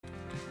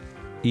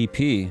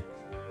EP.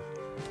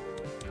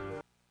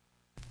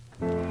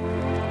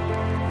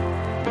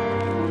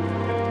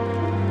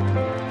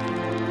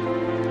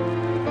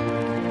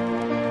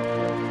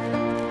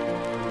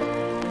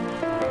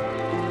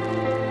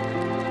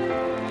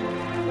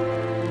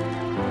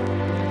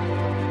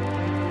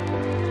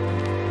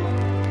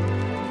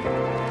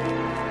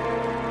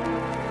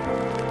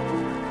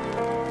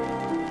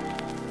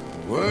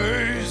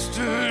 Wasted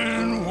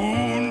and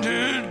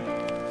wounded,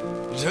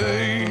 it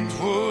ain't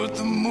what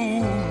the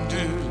moon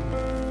did.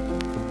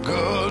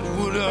 God,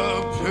 would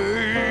I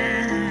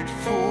paid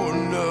for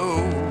now?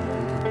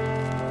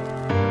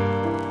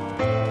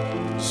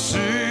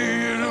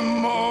 See you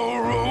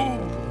tomorrow,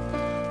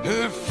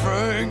 if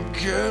Frank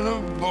can I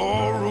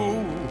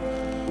borrow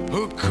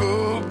a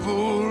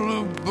couple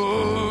of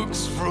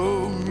bucks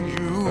from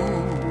you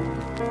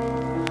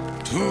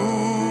to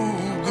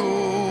go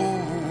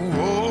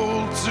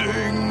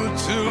waltzing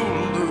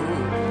Matilda,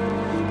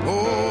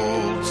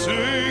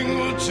 waltzing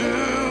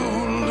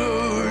Matilda,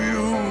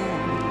 you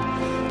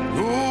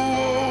go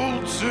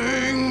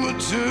waltzing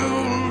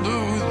Matilda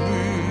with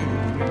me.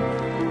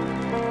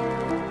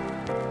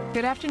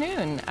 Good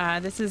afternoon.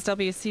 This is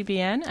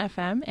WCBN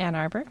FM Ann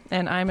Arbor,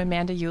 and I'm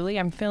Amanda Yulee.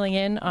 I'm filling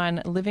in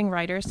on Living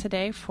Writers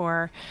today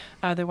for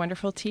the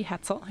wonderful T.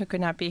 Hetzel, who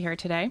could not be here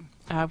today.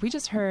 We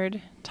just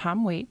heard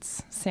Tom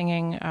Waits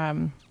singing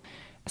a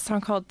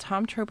song called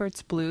Tom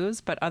Trobert's Blues,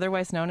 but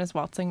otherwise known as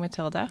Waltzing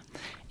Matilda.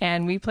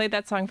 And we played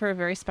that song for a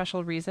very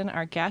special reason.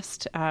 Our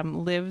guest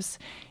lives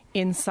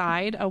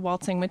inside a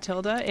Waltzing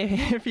Matilda,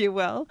 if you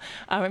will.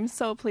 I'm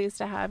so pleased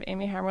to have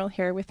Amy Hammerl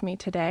here with me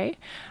today.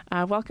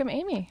 Welcome,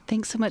 Amy.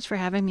 Thanks so much for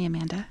having me,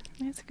 Amanda.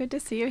 It's good to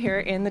see you here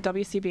in the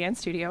WCBN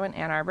studio in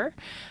Ann Arbor.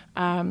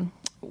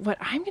 What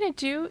I'm going to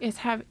do is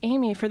have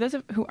Amy, for those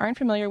who aren't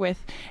familiar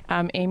with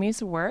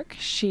Amy's work,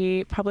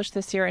 she published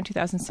this year in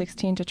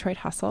 2016, Detroit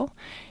Hustle.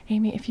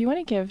 Amy, if you want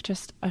to give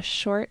just a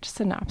short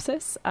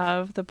synopsis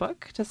of the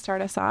book to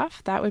start us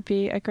off, that would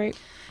be a great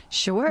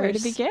way to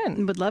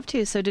begin. Would love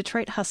to. So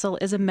Detroit Hustle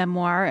is a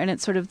memoir, and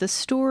it's sort of the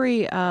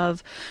story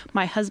of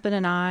my husband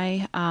and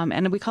I,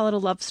 and we call it a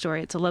love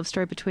story. It's a love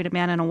story between a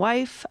man and a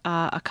wife,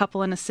 a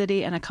couple in a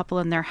city, and a couple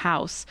in their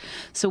house.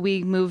 So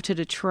we moved to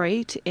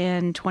Detroit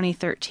in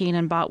 2013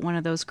 and bought one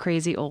of those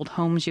crazy old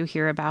homes you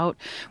hear about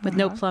with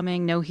no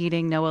plumbing, no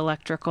heating, no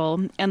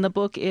electrical. And the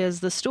book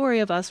is the story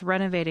of us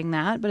renovating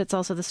that, but it's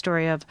also the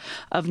story of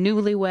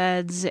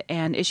newlyweds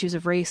and issues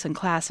of race and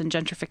class and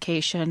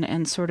gentrification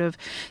and sort of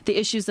the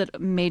issues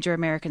that major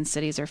American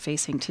cities are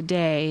facing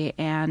today.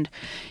 And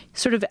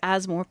sort of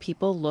as more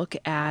people look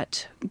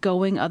at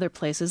going other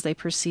places they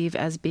perceive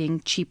as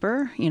being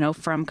cheaper,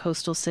 from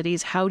coastal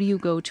cities, how do you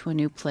go to a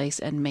new place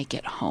and make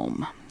it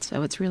home?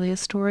 So it's really a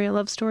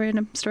love story, and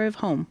a story of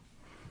home.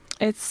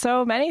 It's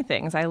so many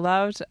things. I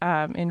loved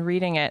in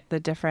reading it the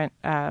different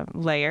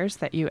layers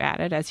that you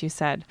added, as you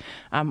said,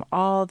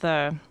 all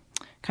the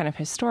kind of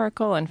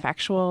historical and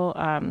factual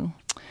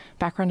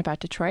background about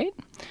Detroit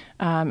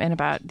and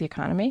about the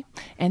economy,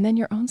 and then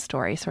your own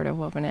story sort of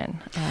woven in.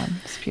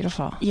 It's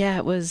beautiful. Yeah,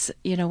 it was,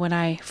 when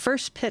I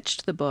first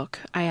pitched the book,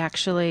 so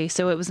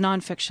it was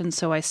nonfiction,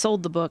 so I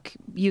sold the book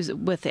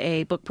with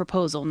a book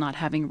proposal, not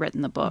having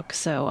written the book.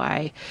 So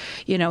I,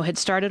 had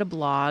started a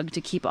blog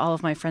to keep all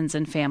of my friends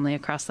and family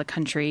across the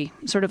country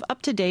sort of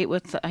up to date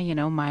with,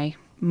 my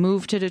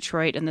move to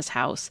Detroit and this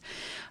house.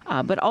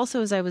 But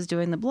also as I was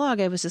doing the blog,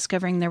 I was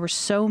discovering there were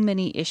so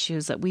many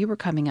issues that we were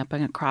coming up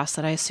across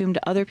that I assumed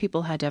other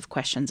people had to have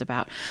questions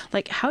about.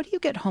 Like, how do you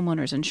get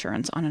homeowners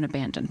insurance on an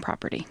abandoned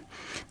property?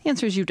 The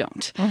answer is you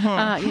don't.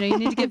 You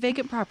need to get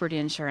vacant property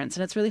insurance,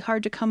 and it's really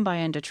hard to come by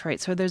in Detroit.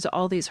 So there's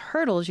all these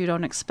hurdles you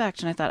don't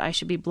expect. And I thought I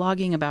should be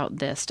blogging about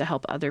this to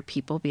help other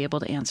people be able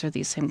to answer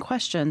these same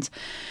questions.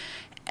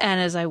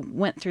 And as I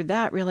went through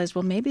that, realized,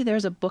 well, maybe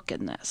there's a book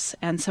in this.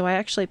 And so I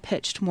actually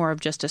pitched more of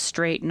just a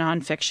straight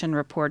nonfiction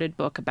reported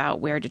book about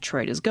where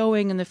Detroit is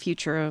going and the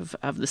future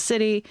of the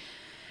city.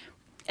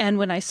 And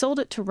when I sold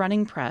it to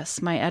Running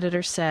Press, my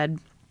editor said,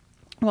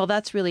 well,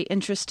 that's really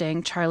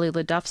interesting. Charlie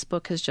LeDuff's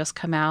book has just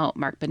come out.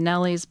 Mark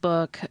Benelli's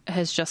book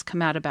has just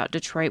come out about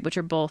Detroit, which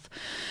are both,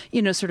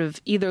 sort of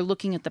either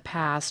looking at the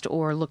past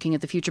or looking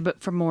at the future,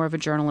 but from more of a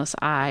journalist's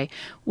eye.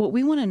 What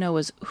we want to know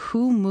is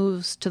who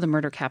moves to the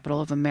murder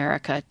capital of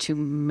America to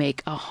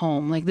make a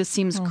home. Like, this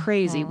seems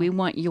crazy. We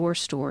want your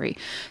story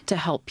to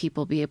help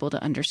people be able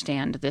to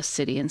understand this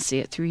city and see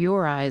it through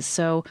your eyes.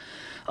 So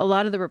a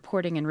lot of the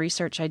reporting and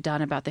research I'd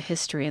done about the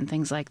history and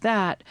things like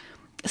that,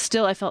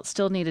 I felt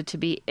still needed to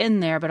be in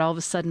there, but all of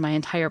a sudden my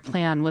entire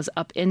plan was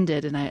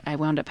upended, and I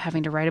wound up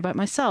having to write about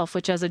myself,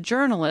 which as a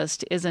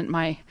journalist isn't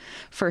my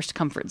first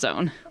comfort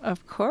zone.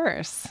 Of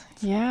course.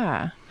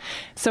 Yeah.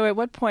 So at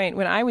what point,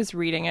 when I was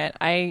reading it,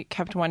 I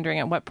kept wondering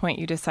at what point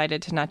you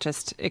decided to not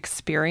just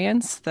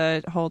experience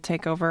the whole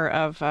takeover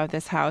of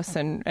this house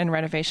and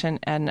renovation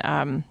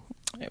and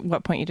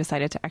what point you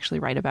decided to actually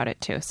write about it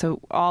too. So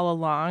all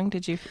along,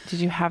 did you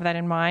have that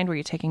in mind? Were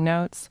you taking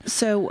notes?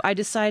 So I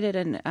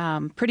decided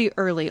pretty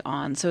early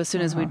on. So as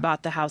soon as we'd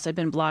bought the house, I'd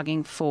been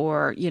blogging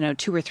for,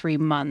 2 or 3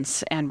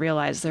 months and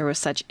realized there was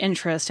such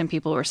interest and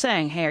people were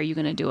saying, hey, are you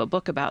going to do a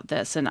book about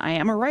this? And I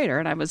am a writer.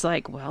 And I was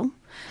like, well,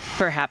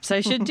 perhaps I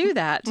should do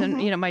that.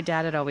 And, my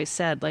dad had always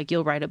said, like,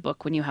 you'll write a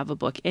book when you have a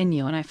book in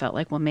you. And I felt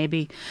like, well,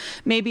 maybe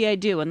I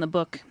do. And the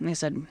book, they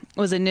said,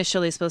 was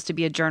initially supposed to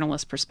be a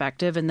journalist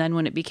perspective. And then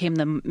when it became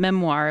the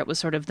memoir, it was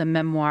sort of the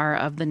memoir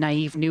of the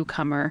naive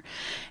newcomer.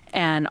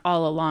 And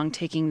all along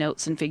taking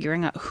notes and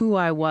figuring out who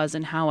I was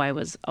and how I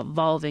was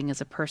evolving as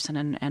a person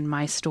and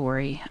my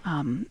story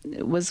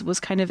was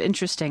kind of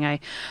interesting. I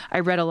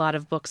read a lot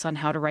of books on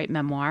how to write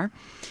memoir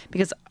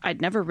because I'd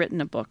never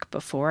written a book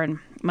before. And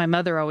my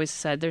mother always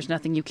said, there's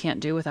nothing you can't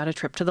do without a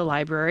trip to the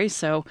library.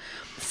 So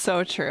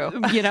true.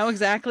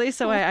 Exactly.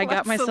 So I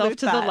got myself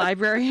to the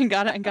library and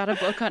got a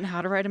book on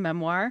how to write a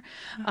memoir.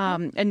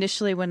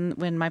 Initially,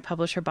 when my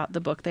publisher bought the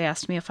book, they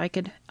asked me if I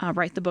could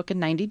write the book in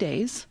 90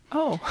 days.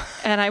 Oh.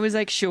 And I was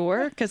like,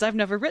 sure, because I've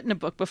never written a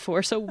book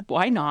before, so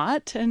why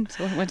not? And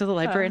so I went to the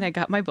library and I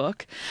got my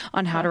book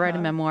on how to write a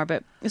memoir,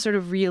 but sort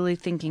of really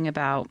thinking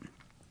about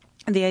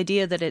the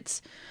idea that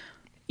it's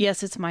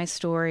my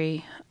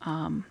story,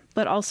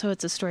 but also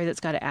it's a story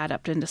that's got to add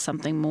up into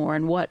something more.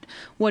 And what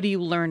are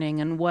you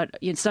learning? And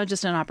it's not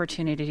just an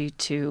opportunity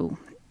to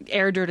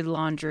air dirty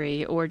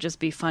laundry or just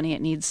be funny.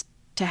 It needs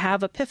to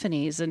have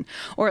epiphanies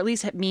or at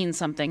least it means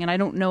something. And I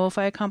don't know if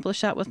I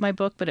accomplished that with my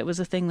book, but it was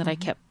a thing that I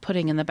kept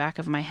putting in the back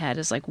of my head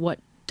is like, what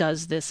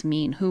does this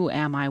mean? Who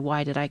am I?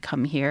 Why did I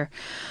come here?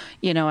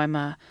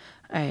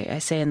 I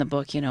say in the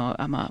book,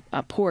 I'm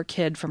a poor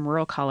kid from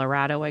rural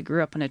Colorado. I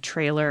grew up in a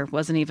trailer,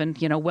 wasn't even,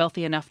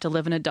 wealthy enough to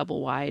live in a double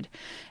wide.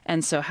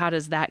 And so how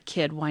does that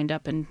kid wind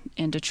up in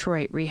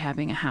Detroit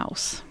rehabbing a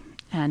house?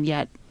 And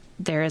yet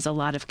there is a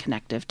lot of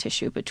connective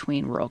tissue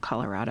between rural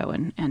Colorado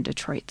and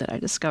Detroit that I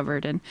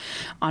discovered and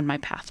on my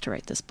path to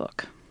write this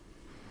book.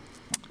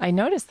 I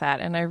noticed that,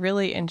 and I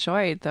really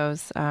enjoyed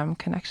those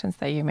connections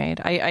that you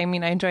made. I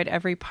mean, I enjoyed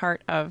every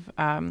part of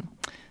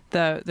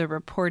the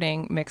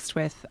reporting mixed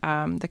with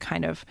the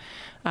kind of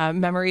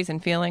memories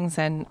and feelings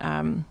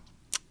and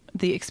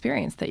the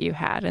experience that you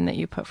had and that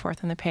you put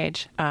forth on the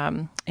page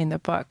in the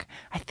book.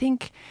 I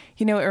think,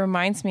 it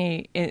reminds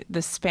me,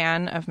 the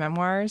span of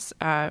memoirs,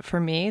 for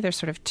me, there's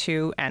sort of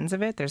two ends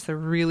of it. There's the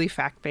really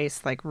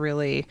fact-based, like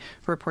really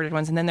reported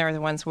ones. And then there are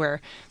the ones where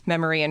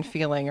memory and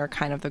feeling are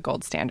kind of the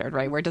gold standard,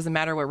 right? Where it doesn't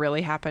matter what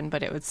really happened,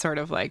 but it was sort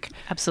of like,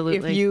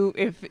 absolutely,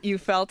 if you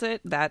felt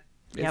it, that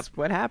is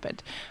what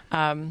happened.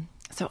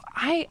 So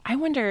I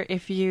wonder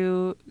if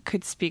you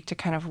could speak to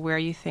kind of where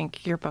you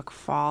think your book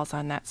falls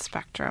on that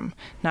spectrum.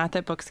 Not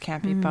that books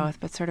can't be both,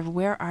 but sort of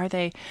where are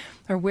they,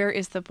 or where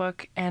is the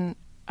book? And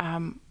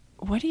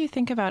what do you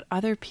think about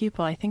other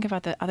people? I think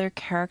about the other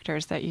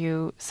characters that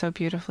you so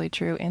beautifully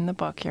drew in the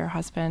book, your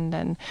husband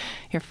and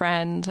your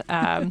friend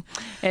and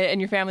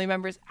your family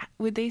members.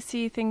 Would they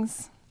see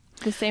things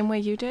the same way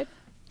you did?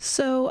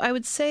 So I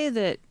would say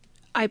that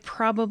I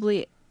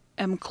probably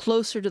am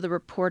closer to the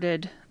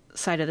reported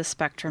side of the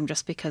spectrum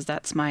just because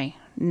that's my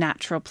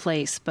natural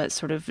place, but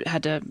sort of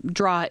had to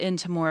draw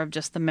into more of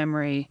just the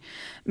memory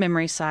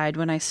side.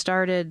 When I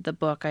started the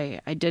book,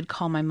 I did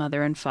call my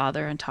mother and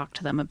father and talk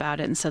to them about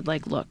it and said,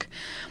 like, look,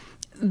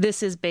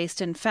 this is based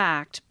in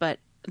fact, but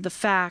the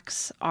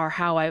facts are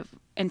how I've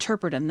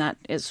interpreted, and that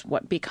is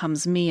what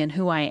becomes me and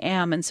who I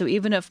am. And so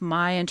even if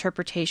my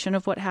interpretation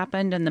of what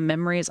happened and the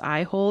memories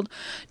I hold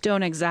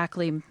don't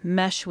exactly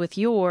mesh with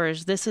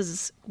yours, this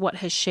is what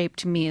has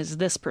shaped me, is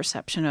this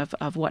perception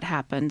of what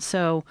happened.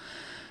 So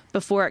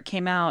before it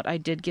came out, I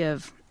did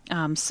give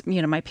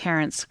my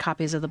parents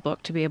copies of the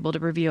book to be able to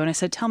review. And I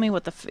said, tell me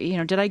what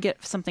did I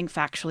get something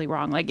factually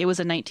wrong? Like, it was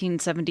a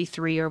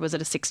 1973 or was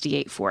it a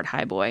 68 Ford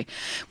Highboy?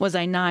 Was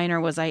I 9 or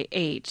was I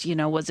 8?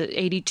 Was it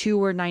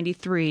 82 or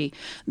 93?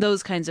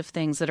 Those kinds of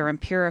things that are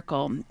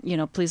empirical.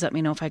 Please let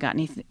me know if I got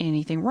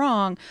anything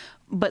wrong.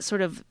 But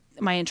sort of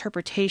my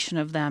interpretation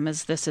of them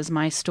is this is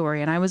my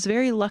story. And I was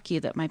very lucky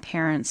that my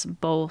parents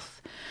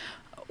both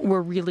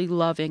were really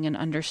loving and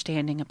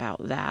understanding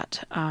about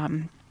that.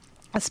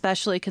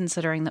 Especially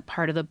considering that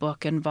part of the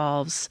book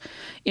involves,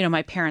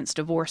 my parents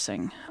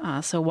divorcing.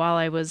 So while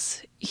I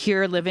was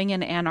here living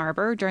in Ann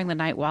Arbor during my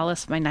Knight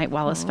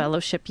Wallace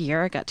fellowship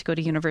year, I got to go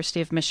to University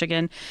of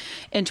Michigan.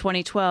 In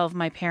 2012,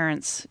 my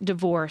parents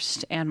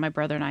divorced, and my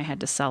brother and I had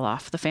to sell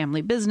off the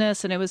family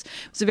business, and it was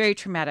a very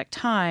traumatic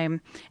time,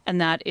 and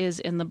that is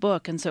in the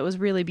book. And so it was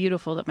really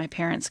beautiful that my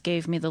parents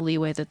gave me the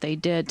leeway that they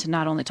did to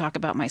not only talk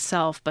about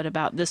myself, but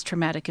about this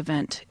traumatic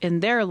event in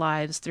their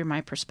lives through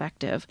my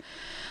perspective.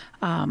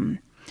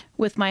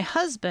 With my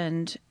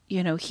husband,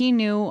 he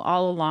knew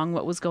all along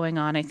what was going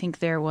on. I think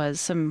there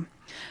was some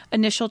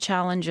initial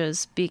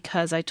challenges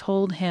because I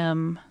told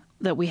him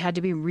that we had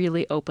to be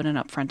really open and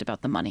upfront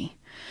about the money.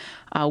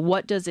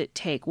 What does it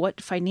take? What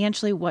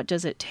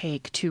does it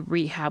take to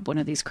rehab one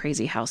of these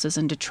crazy houses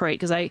in Detroit?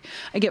 Because I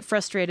get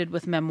frustrated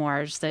with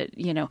memoirs that,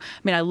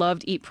 I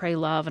loved Eat, Pray,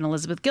 Love and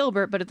Elizabeth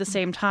Gilbert, but at the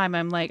same time,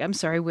 I'm like, I'm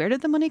sorry, where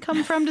did the money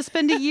come from to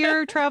spend a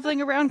year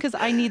traveling around? Because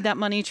I need that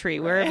money tree,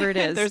 wherever it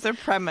is. There's a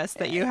premise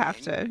that you have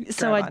to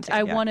So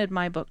I wanted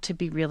my book to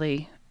be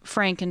really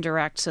frank and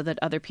direct so that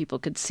other people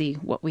could see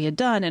what we had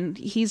done. And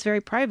he's very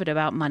private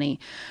about money.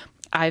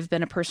 I've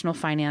been a personal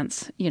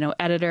finance,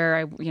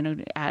 editor,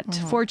 at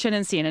Fortune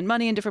and CNN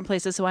Money in different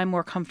places. So I'm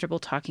more comfortable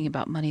talking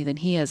about money than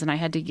he is. And I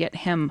had to get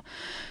him,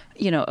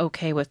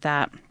 okay with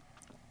that.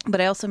 But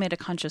I also made a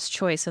conscious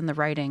choice in the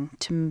writing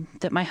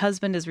that my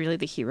husband is really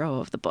the hero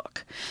of the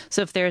book.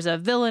 So if there's a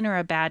villain or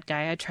a bad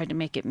guy, I tried to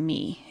make it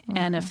me. Mm-hmm.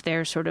 And if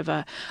there's sort of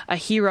a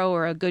hero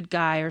or a good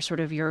guy or sort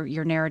of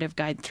your narrative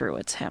guide through,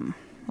 it's him.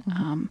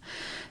 Mm-hmm.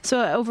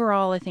 So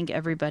overall, I think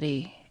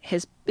everybody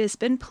has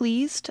been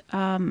pleased.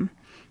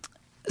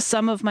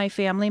 Some of my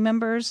family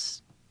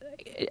members,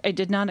 I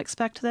did not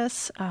expect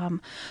this.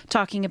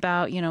 Talking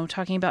about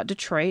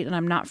Detroit, and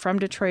I'm not from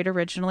Detroit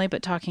originally,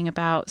 but talking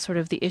about sort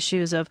of the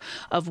issues of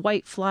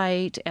white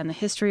flight and the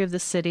history of the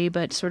city,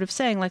 but sort of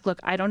saying like, look,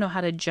 I don't know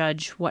how to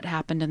judge what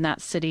happened in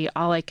that city.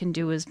 All I can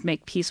do is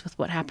make peace with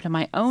what happened to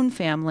my own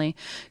family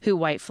who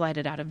white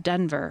flighted out of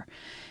Denver.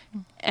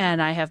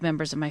 And I have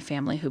members of my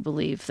family who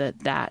believe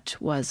that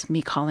was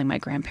me calling my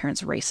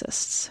grandparents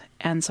racists.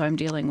 And so I'm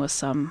dealing with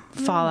some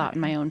fallout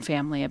in my own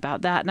family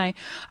about that. And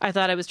I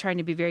thought I was trying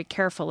to be very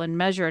careful and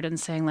measured and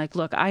saying, like,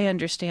 look, I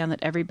understand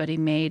that everybody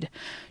made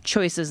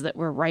choices that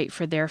were right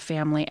for their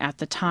family at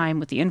the time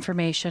with the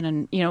information.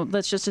 And,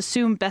 let's just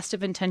assume best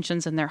of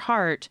intentions in their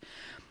heart.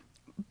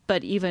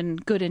 But even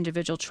good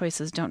individual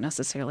choices don't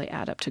necessarily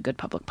add up to good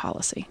public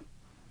policy.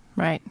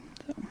 Right.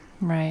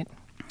 Right.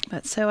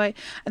 But so I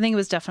think it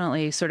was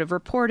definitely sort of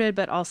reported,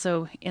 but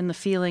also in the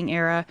feeling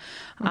era.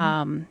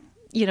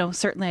 Mm-hmm.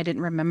 Certainly I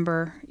didn't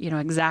remember,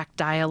 exact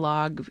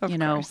dialogue,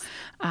 when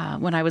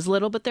I was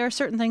little. But there are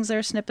certain things, there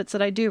are snippets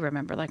that I do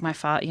remember, like my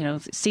father,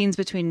 scenes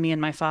between me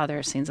and my father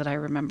are scenes that I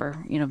remember,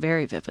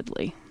 very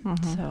vividly.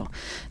 Mm-hmm. So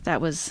that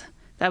was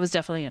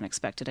definitely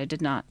unexpected. I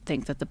did not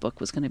think that the book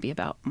was going to be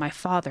about my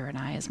father and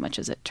I as much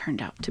as it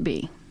turned out to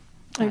be.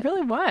 It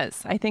really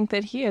was. I think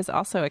that he is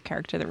also a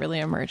character that really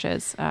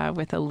emerges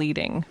with a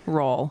leading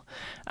role,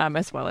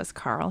 as well as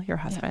Carl, your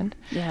husband.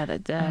 Yeah,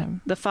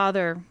 the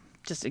father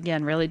just,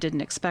 again, really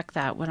didn't expect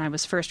that. When I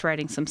was first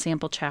writing some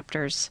sample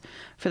chapters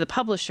for the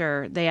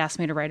publisher, they asked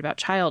me to write about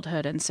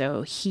childhood. And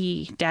so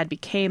Dad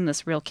became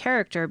this real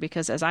character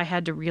because as I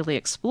had to really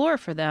explore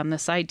for them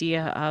this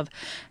idea of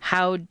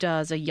how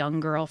does a young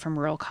girl from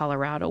rural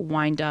Colorado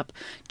wind up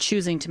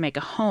choosing to make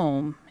a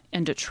home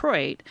in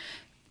Detroit,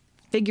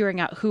 figuring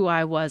out who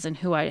I was and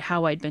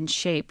how I'd been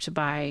shaped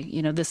by,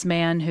 this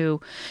man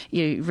who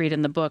you read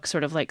in the book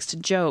sort of likes to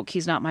joke.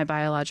 He's not my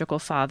biological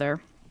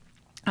father.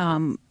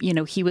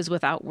 He was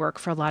without work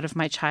for a lot of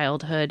my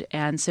childhood.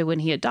 And so when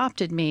he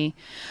adopted me,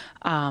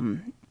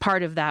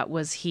 part of that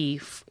was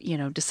he,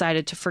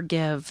 decided to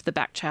forgive the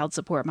back child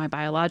support my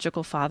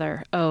biological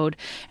father owed.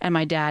 And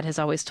my dad has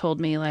always told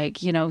me,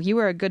 like, you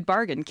were a good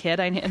bargain, kid.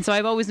 And so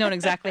I've always known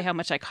exactly how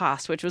much I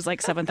cost, which was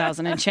like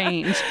 $7,000 and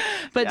change.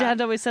 But Dad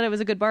always said it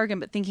was a good bargain.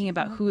 But thinking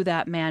about who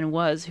that man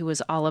was, who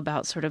was all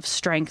about sort of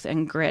strength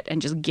and grit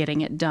and just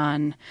getting it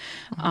done,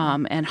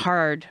 and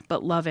hard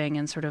but loving,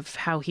 and sort of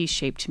how he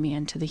shaped me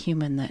into the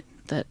human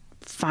that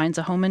finds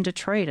a home in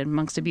Detroit and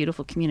amongst a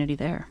beautiful community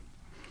there.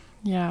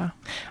 Yeah.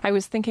 I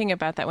was thinking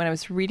about that when I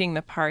was reading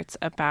the parts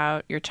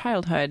about your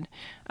childhood.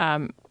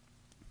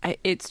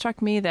 It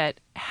struck me that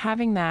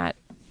having that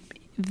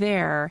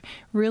there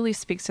really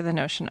speaks to the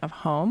notion of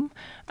home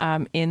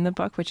in the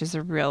book, which is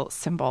a real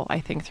symbol, I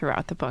think,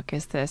 throughout the book,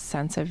 is this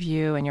sense of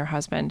you and your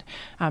husband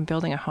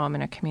building a home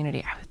in a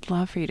community. I would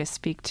love for you to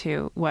speak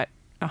to what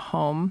a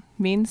home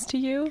means to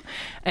you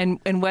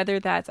and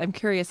whether I'm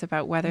curious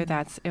about whether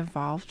that's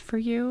evolved for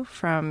you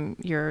from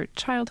your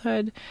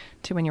childhood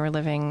to when you were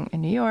living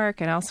in New York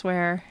and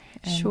elsewhere.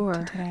 And sure.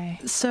 To today.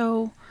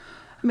 So,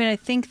 I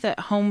think that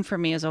home for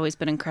me has always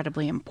been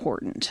incredibly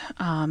important.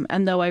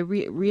 And though I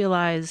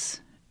realize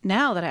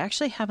now that I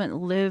actually haven't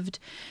lived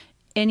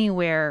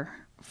anywhere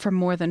for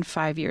more than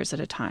 5 years at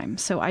a time.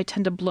 So I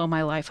tend to blow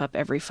my life up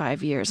every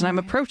 5 years. And I'm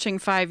approaching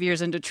 5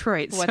 years in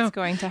Detroit. What's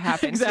going to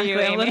happen exactly. to you,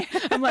 Amy?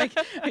 I'm like,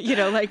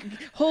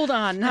 hold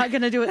on, not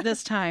going to do it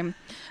this time.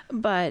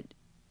 But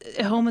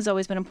home has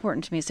always been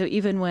important to me. So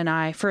even when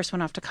I first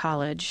went off to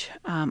college,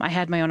 I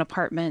had my own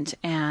apartment,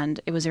 and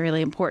it was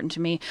really important to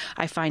me.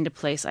 I find a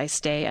place, I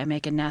stay, I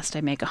make a nest,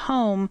 I make a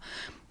home.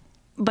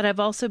 But I've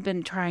also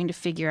been trying to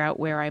figure out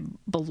where I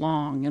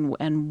belong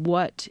and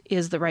what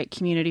is the right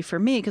community for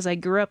me, because I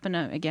grew up in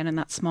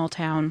that small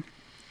town,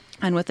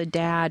 and with a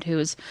dad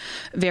who's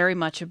very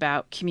much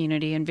about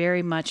community and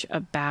very much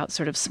about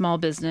sort of small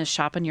business,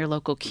 shop in your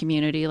local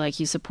community, like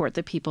you support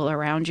the people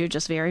around you,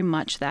 just very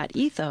much that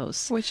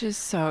ethos. Which is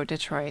so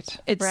Detroit.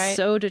 It's right?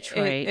 so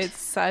Detroit. It's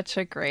such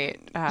a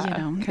great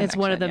it's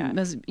one of the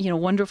most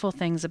wonderful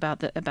things about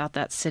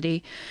that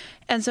city.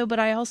 And so, but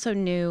I also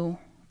knew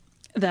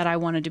that I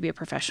wanted to be a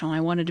professional. I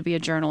wanted to be a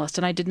journalist.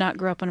 And I did not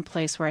grow up in a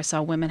place where I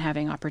saw women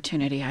having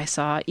opportunity. I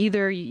saw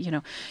either,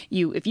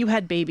 if you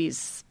had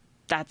babies,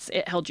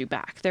 it held you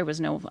back.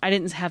 I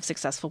didn't have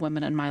successful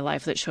women in my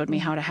life that showed me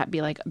how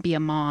to be a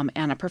mom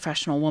and a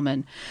professional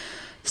woman.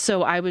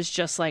 So I was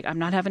just like, I'm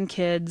not having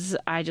kids.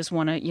 I just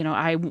want to,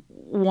 I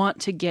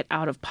want to get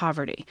out of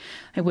poverty.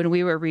 And when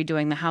we were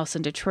redoing the house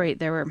in Detroit,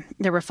 there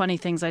were funny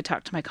things I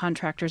talked to my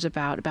contractors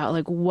about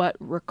like what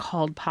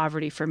recalled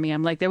poverty for me.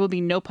 I'm like, there will be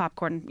no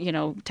popcorn,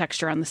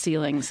 texture on the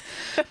ceilings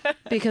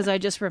because I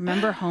just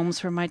remember homes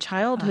from my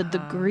childhood, the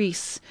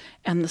grease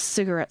and the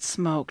cigarette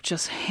smoke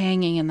just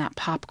hanging in that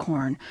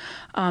popcorn.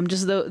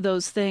 Just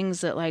those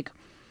things that like,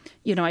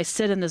 I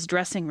sit in this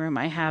dressing room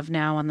I have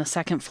now on the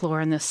second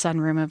floor in this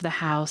sunroom of the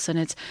house.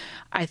 And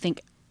I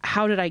think,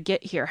 how did I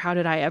get here? How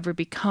did I ever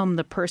become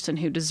the person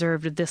who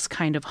deserved this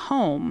kind of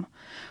home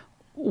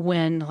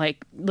when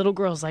like little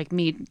girls like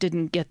me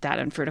didn't get that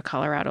in Fruita,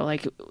 Colorado?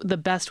 Like the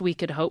best we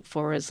could hope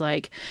for is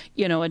like,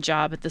 a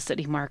job at the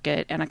city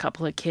market and a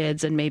couple of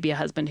kids and maybe a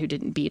husband who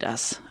didn't beat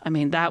us. I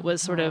mean, that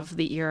was sort of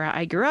the era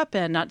I grew up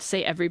in. Not to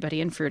say everybody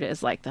in Fruita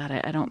is like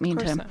that. I don't mean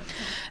to,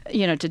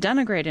 to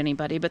denigrate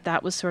anybody, but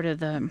that was sort of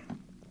the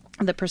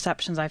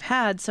perceptions I've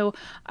had. So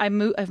I've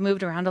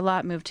moved around a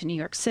lot, moved to New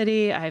York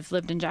City. I've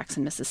lived in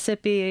Jackson,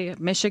 Mississippi,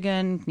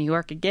 Michigan, New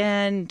York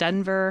again,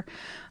 Denver.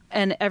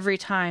 And every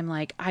time,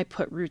 like, I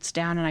put roots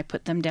down and I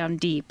put them down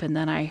deep and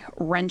then I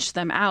wrench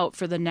them out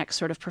for the next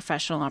sort of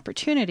professional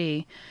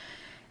opportunity.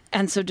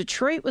 And so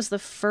Detroit was the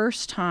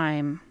first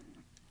time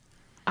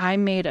I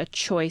made a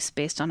choice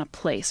based on a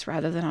place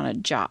rather than on a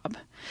job.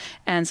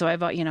 And so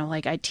I've,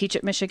 I teach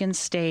at Michigan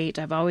State.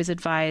 I've always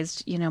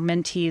advised,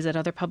 mentees at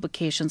other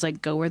publications,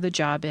 like, go where the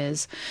job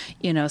is,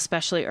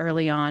 especially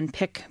early on,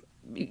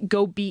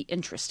 go be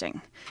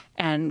interesting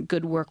and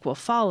good work will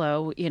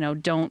follow.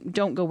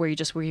 Don't go where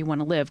you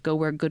want to live. Go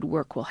where good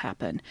work will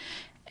happen.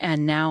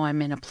 And now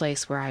I'm in a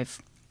place where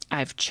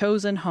I've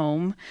chosen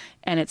home,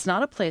 and it's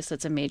not a place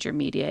that's a major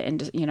media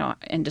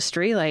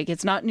industry. Like,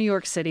 it's not New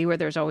York City where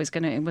it was always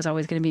going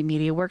to be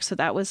media work. So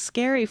that was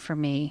scary for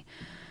me.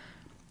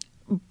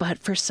 But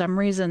for some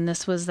reason,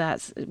 this was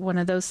one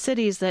of those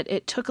cities that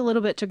it took a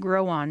little bit to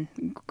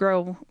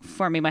grow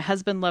for me. My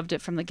husband loved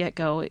it from the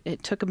get-go.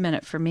 It took a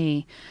minute for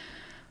me.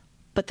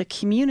 But the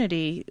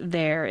community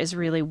there is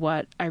really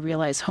what I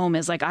realize home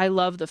is. Like, I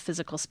love the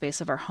physical space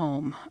of our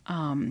home.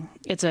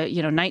 It's a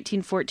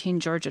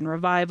 1914 Georgian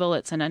revival.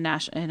 It's in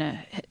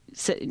a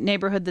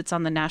neighborhood that's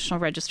on the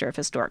National Register of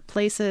Historic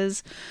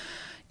Places.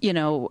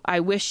 I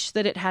wish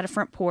that it had a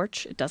front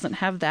porch. It doesn't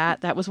have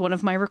that. That was one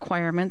of my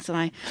requirements, and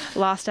I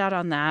lost out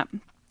on that.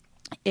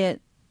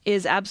 It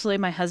is absolutely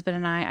my husband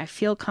and I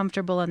feel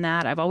comfortable in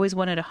that. I've always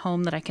wanted a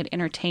home that I could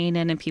entertain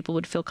in and people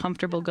would feel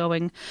comfortable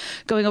going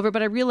over.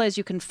 But I realize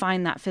you can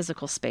find that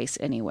physical space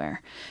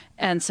anywhere.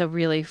 And so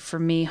really for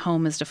me,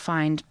 home is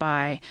defined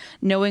by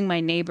knowing my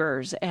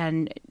neighbors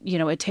and,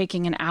 it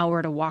taking an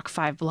hour to walk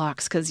 5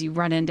 blocks because you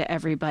run into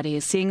everybody,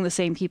 seeing the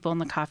same people in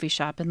the coffee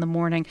shop in the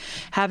morning,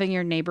 having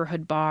your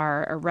neighborhood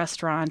bar, a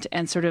restaurant,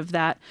 and sort of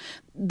the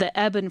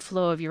ebb and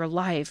flow of your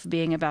life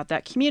being about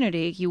that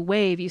community. You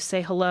wave, you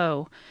say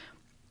hello.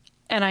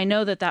 And I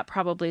know that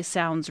probably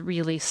sounds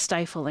really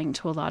stifling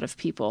to a lot of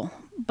people,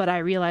 but I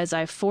realize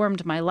I've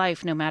formed my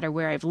life, no matter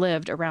where I've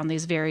lived, around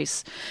these very,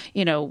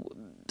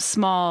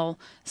 small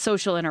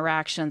social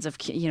interactions of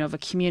a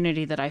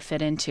community that I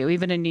fit into.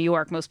 Even in New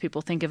York, most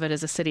people think of it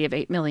as a city of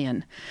 8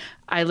 million.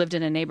 I lived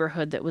in a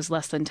neighborhood that was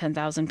less than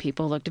 10,000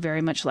 people, looked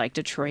very much like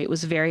Detroit. It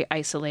was very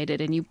isolated,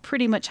 and you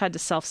pretty much had to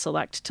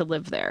self-select to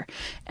live there.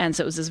 And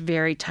so it was this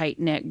very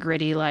tight-knit,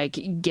 gritty, like,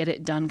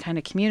 get-it-done kind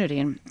of community.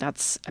 And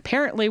that's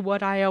apparently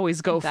what I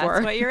always go for.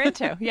 That's what you're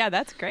into. Yeah,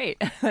 that's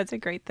great. That's a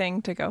great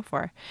thing to go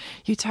for.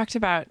 You talked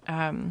about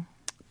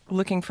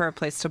looking for a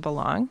place to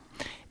belong.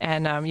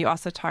 And you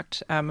also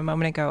talked a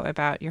moment ago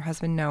about your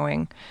husband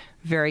knowing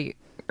very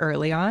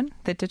early on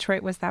that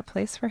Detroit was that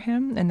place for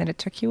him and that it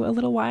took you a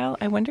little while.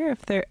 I wonder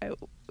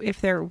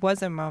if there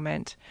was a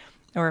moment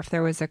or if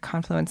there was a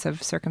confluence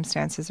of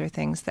circumstances or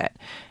things that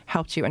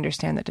helped you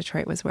understand that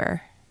Detroit was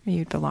where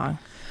you'd belong.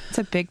 It's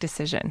a big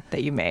decision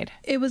that you made.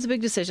 It was a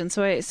big decision.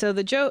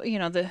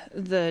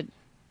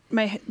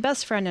 My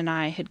best friend and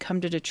I had come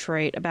to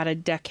Detroit about a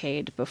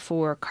decade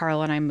before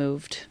Carl and I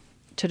moved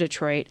to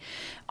Detroit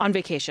on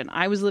vacation.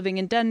 I was living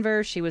in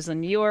Denver. She was in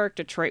New York.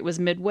 Detroit was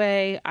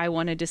midway. I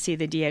wanted to see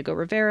the Diego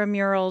Rivera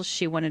murals.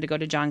 She wanted to go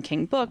to John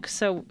King Book.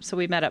 So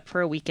we met up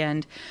for a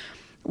weekend.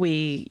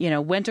 We,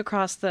 went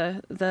across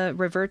the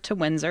river to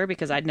Windsor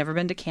because I'd never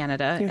been to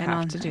Canada. You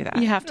have to do that.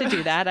 You have to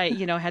do that. I,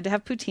 had to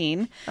have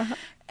poutine. Uh-huh.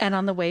 And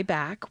on the way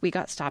back, we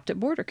got stopped at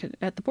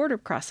the border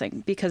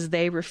crossing because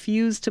they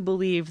refused to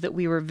believe that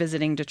we were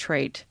visiting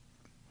Detroit.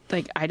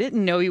 Like, I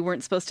didn't know you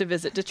weren't supposed to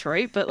visit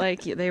Detroit, but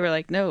they were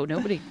like, no,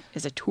 nobody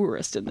is a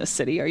tourist in this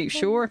city. Are you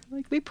sure?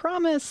 Like, we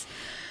promise.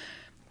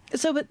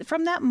 So, but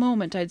from that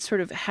moment, I'd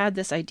sort of had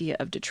this idea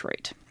of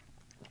Detroit.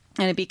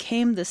 And it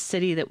became the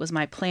city that was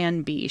my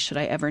plan B should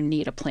I ever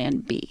need a plan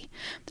B.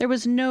 There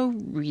was no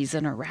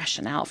reason or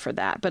rationale for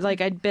that. But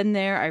like I'd been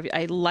there,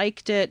 I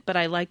liked it, but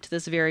I liked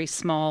this very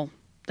small,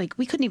 like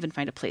we couldn't even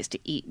find a place to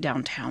eat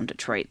downtown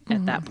Detroit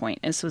at that point.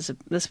 And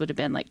this would have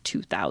been like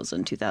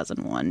 2000,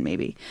 2001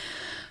 maybe.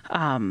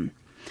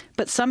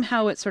 But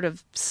somehow it sort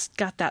of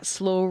got that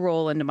slow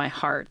roll into my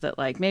heart that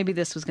like maybe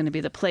this was going to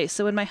be the place.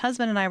 So when my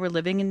husband and I were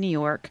living in New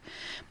York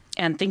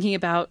and thinking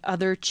about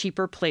other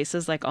cheaper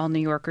places like all New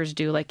Yorkers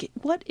do, like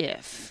what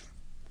if?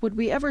 Would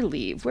we ever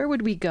leave? Where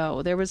would we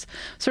go? There was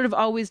sort of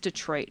always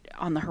Detroit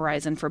on the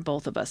horizon for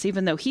both of us,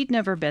 even though he'd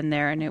never been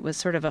there and it was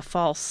sort of a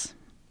false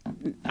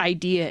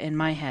idea in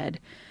my head.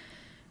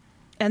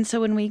 And so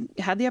when we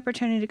had the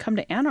opportunity to come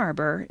to Ann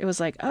Arbor, it was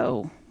like,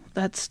 oh,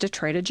 that's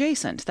Detroit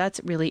adjacent.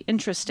 That's really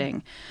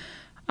interesting.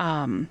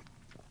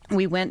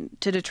 We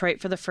went to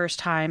Detroit for the first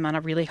time on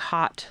a really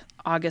hot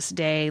August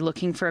day,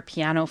 looking for a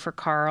piano for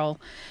Carl.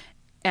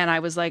 And I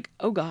was like,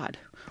 oh God,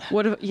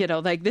 what,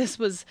 like this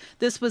was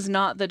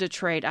not the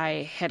Detroit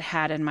I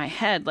had in my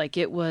head. Like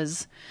it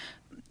was,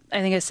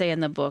 I think I say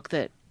in the book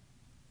that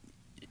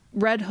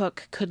Red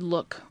Hook could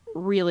look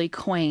really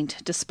quaint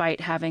despite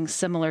having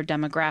similar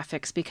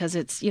demographics because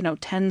it's,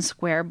 10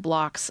 square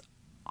blocks,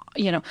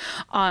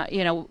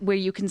 where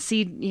you can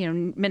see,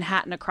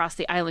 Manhattan across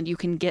the island, you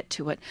can get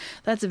to it.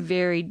 That's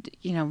very,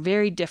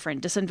 very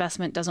different.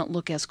 Disinvestment doesn't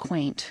look as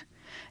quaint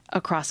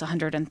across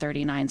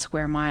 139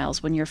 square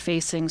miles when you're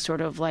facing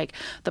sort of like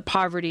the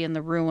poverty and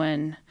the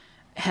ruin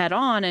head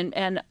on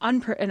and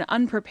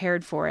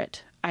unprepared for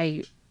it.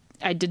 I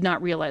did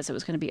not realize I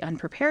was going to be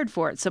unprepared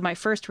for it. So my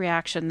first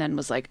reaction then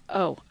was like,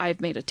 oh, I've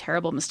made a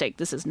terrible mistake.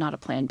 This is not a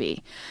plan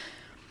B.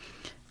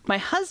 My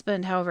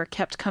husband, however,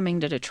 kept coming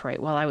to Detroit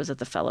while I was at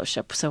the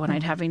fellowship. So when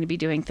I'd having to be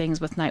doing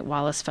things with Knight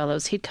Wallace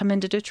Fellows, he'd come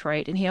into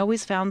Detroit and he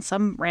always found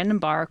some random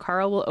bar.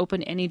 Carl will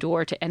open any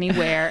door to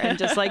anywhere and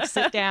just like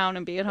sit down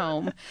and be at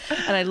home.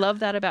 And I love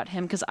that about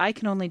him because I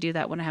can only do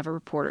that when I have a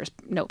reporter's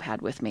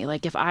notepad with me.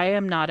 Like if I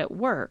am not at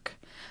work,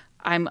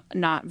 I'm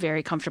not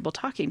very comfortable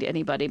talking to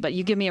anybody. But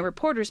you give me a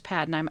reporter's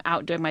pad and I'm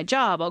out doing my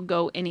job, I'll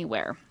go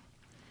anywhere.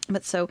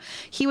 But so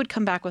he would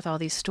come back with all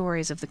these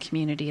stories of the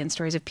community and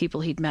stories of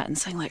people he'd met and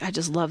saying like, I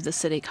just love the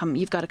city. Come,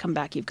 you've got to come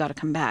back. You've got to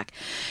come back.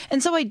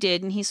 And so I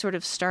did. And he sort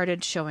of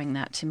started showing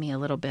that to me a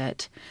little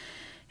bit.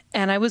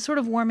 And I was sort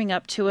of warming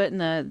up to it.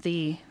 And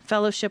the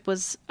fellowship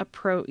was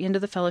end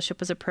of the fellowship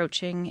was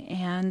approaching.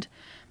 And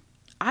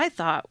I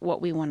thought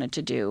what we wanted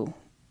to do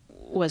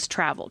was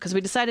travel because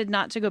we decided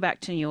not to go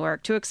back to New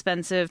York. Too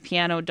expensive,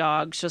 piano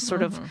dogs, just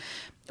sort of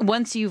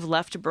once you've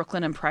left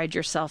Brooklyn and pried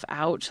yourself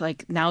out,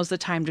 like now's the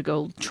time to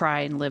go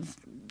try and live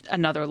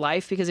another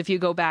life because if you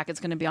go back,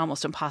 it's going to be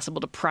almost impossible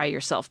to pry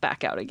yourself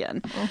back out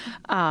again.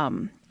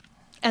 And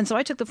so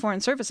I took the Foreign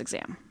Service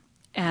exam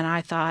and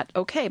I thought,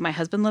 okay, my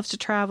husband loves to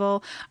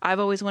travel. I've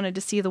always wanted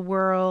to see the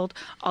world.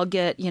 I'll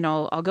get,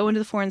 I'll go into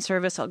the Foreign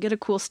Service. I'll get a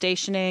cool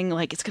stationing.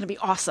 Like it's going to be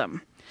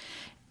awesome.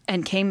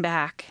 And came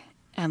back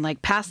and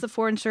like passed the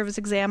Foreign Service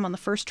exam on the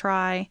first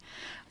try,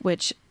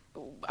 which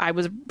I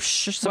was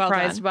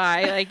surprised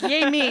by. Like,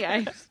 yay me.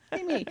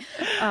 Yay me.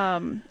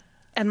 And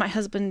my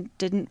husband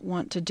didn't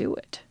want to do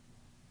it.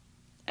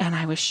 And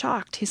I was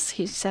shocked. He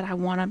said, I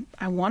want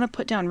to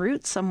put down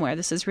roots somewhere.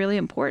 This is really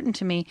important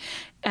to me.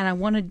 And I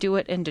want to do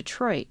it in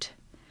Detroit.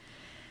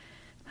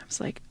 I was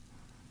like,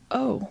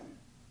 oh,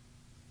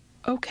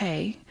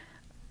 okay.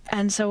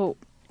 And so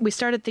we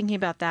started thinking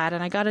about that.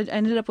 And I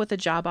ended up with a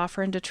job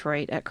offer in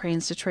Detroit at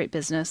Crane's Detroit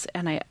Business.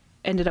 And I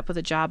ended up with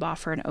a job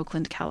offer in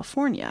Oakland,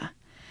 California.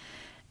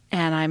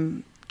 And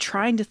I'm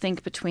trying to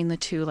think between the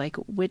two, like,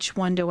 which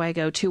one do I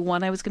go to?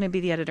 One, I was going to be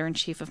the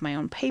editor-in-chief of my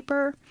own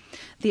paper.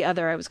 The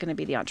other, I was going to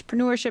be the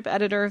entrepreneurship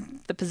editor.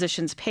 The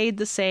positions paid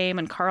the same.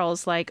 And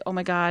Carl's like, oh,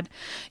 my God,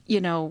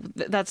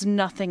 that's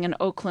nothing in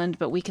Oakland,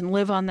 but we can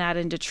live on that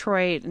in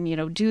Detroit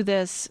and, do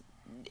this.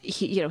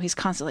 He's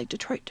constantly like,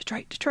 Detroit,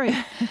 Detroit, Detroit.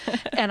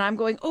 And I'm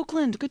going,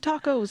 Oakland, good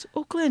tacos,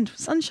 Oakland,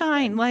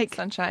 sunshine. Like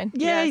Sunshine.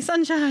 Yay, yes.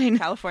 Sunshine.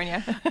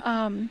 California.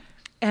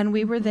 And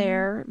we were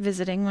there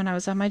visiting when I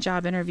was on my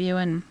job interview,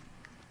 and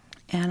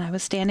I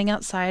was standing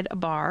outside a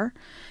bar,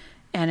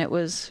 and it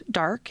was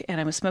dark, and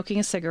I was smoking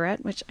a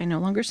cigarette, which I no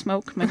longer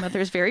smoke. My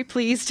mother is very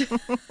pleased.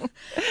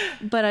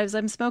 But as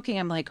I'm smoking,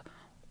 I'm like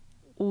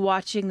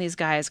watching these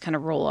guys kind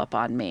of roll up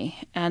on me,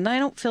 and I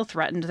don't feel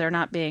threatened. They're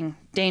not being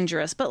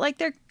dangerous, but like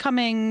they're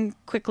coming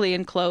quickly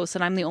and close,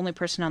 and I'm the only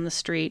person on the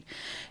street.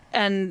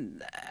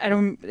 And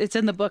it's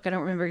in the book. I don't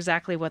remember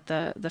exactly what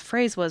the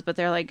phrase was, but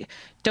they're like,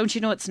 don't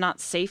you know it's not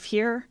safe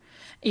here?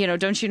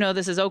 Don't you know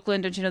this is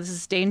Oakland? Don't you know this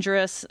is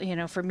dangerous?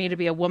 For me to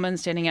be a woman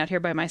standing out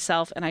here by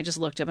myself. And I just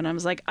looked up and I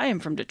was like, I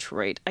am from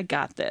Detroit. I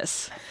got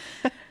this.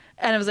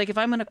 And I was like, if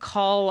I'm going to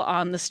call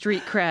on the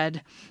street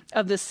cred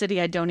of the city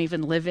I don't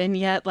even live in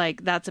yet,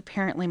 like that's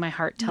apparently my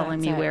heart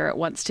telling me where it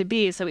wants to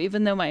be. So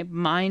even though my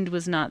mind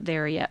was not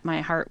there yet,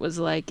 my heart was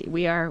like,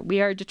 we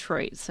are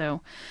Detroit.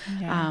 So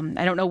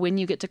I don't know when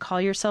you get to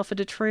call yourself a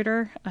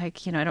Detroiter. Like,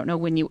 I don't know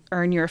when you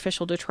earn your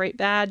official Detroit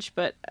badge,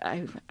 but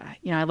I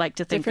like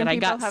to think that I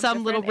got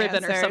some little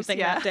ribbon or something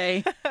that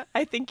day.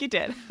 I think you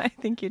did.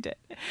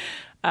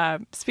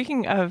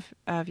 Speaking of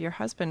your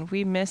husband,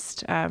 we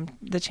missed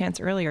the chance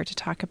earlier to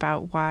talk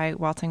about why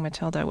Waltzing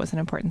Matilda was an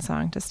important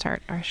song to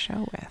start our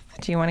show with.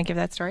 Do you want to give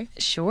that story?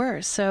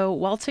 Sure. So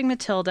Waltzing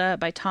Matilda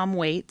by Tom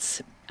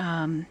Waits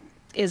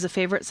is a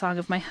favorite song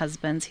of my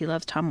husband's. He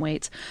loves Tom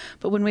Waits.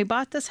 But when we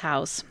bought this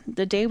house,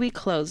 the day we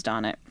closed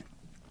on it,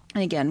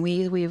 and again,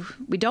 we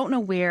don't know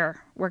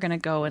where we're going to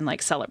go and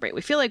like celebrate.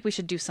 We feel like we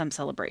should do some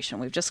celebration.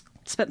 We've just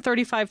spent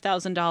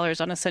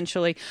 $35,000 on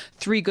essentially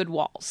 3 good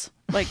walls.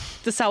 Like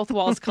the south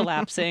wall's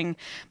collapsing.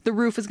 The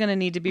roof is going to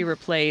need to be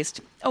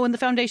replaced. Oh, and the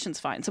foundation's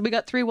fine. So we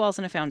got 3 walls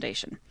and a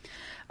foundation.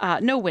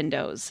 No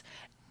windows.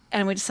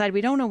 And we decided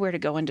we don't know where to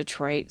go in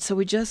Detroit. So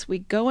we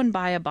go and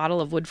buy a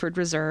bottle of Woodford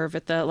Reserve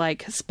at the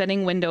like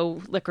spinning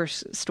window liquor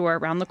store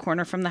around the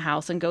corner from the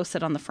house and go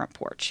sit on the front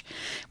porch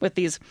with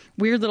these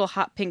weird little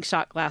hot pink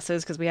shot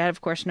glasses because we had,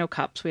 of course, no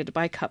cups. We had to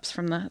buy cups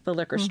from the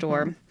liquor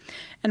store.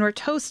 And we're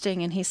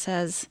toasting and he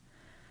says,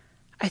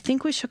 I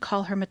think we should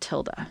call her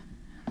Matilda.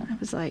 I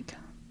was like,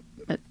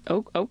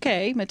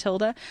 okay,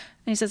 Matilda. And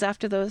he says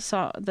after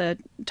the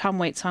Tom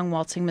Waits song,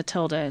 Waltzing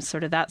Matilda,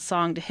 sort of that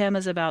song to him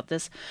is about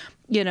this,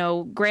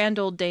 grand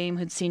old dame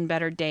who'd seen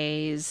better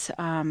days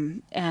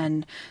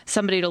and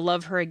somebody to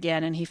love her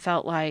again. And he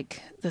felt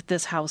like that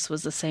this house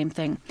was the same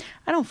thing.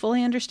 I don't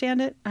fully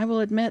understand it. I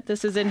will admit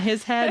this is in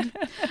his head,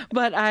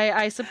 but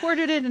I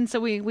supported it. And so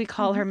we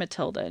call her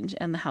Matilda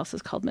and the house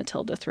is called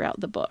Matilda throughout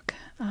the book.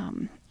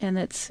 And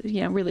it's,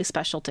 really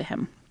special to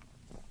him.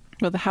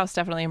 Well, the house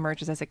definitely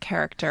emerges as a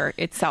character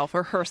itself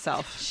or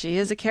herself. She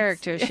is a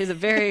character. She's a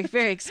very,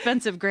 very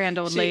expensive grand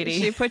old lady.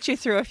 She put you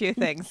through a few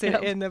things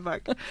in the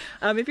book.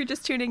 If you're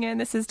just tuning in,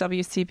 this is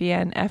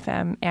WCBN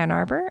FM Ann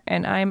Arbor,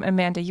 and I'm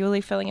Amanda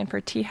Yulee filling in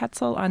for T.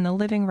 Hetzel on the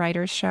Living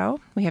Writers Show.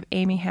 We have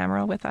Amy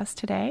Hammerl with us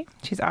today.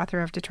 She's author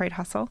of Detroit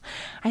Hustle.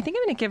 I think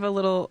I'm going to give a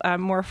little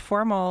more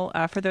formal,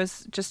 for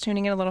those just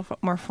tuning in, a little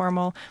more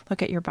formal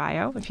look at your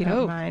bio, if you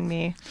don't mind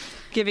me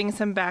giving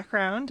some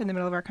background in the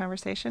middle of our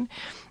conversation.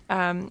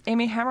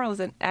 Amy Hammerl is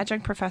an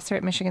adjunct professor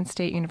at Michigan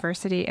State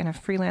University and a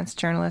freelance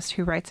journalist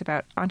who writes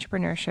about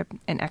entrepreneurship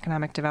and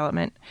economic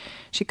development.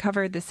 She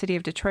covered the city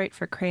of Detroit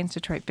for Crane's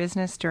Detroit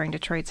Business during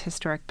Detroit's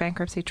historic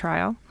bankruptcy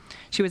trial.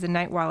 She was a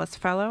Knight Wallace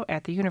Fellow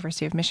at the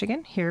University of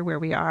Michigan, here where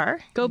we are,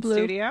 Go Blue.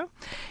 Studio,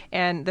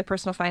 and the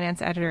personal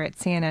finance editor at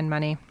CNN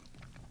Money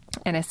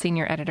and a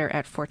senior editor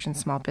at Fortune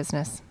Small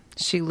Business.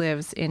 She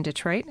lives in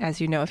Detroit,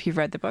 as you know if you've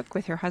read the book,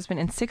 with her husband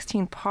and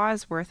 16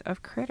 paws worth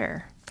of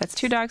critter. That's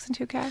 2 dogs and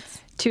 2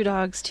 cats? 2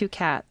 dogs, 2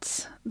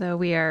 cats. Though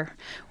we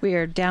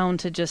are down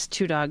to just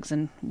 2 dogs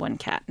and 1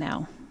 cat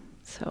now.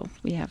 So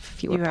we have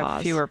fewer paws. You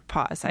have fewer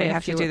paws. I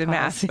have to do the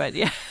math, but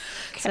yeah.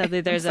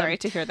 Okay. So sorry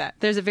to hear that.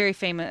 There's a very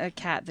famous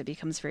cat that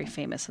becomes very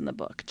famous in the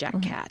book,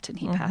 Jack Cat, and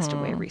he passed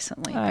away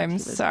recently. I'm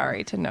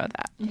sorry to know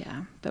that.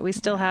 Yeah, but we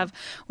still have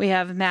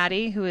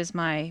Maddie, who is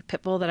my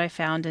pit bull that I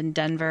found in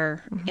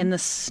Denver in the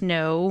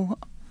snow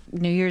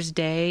New Year's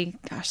Day,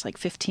 like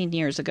 15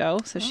 years ago.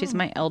 So she's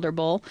my elder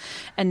bull.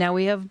 And now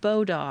we have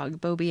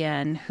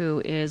Beaubien,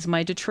 who is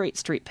my Detroit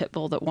Street pit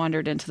bull that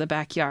wandered into the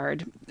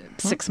backyard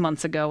 6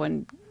 months ago,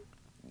 and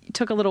it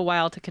took a little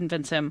while to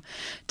convince him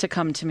to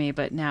come to me,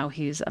 but now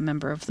he's a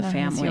member of the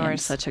family and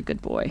such a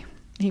good boy.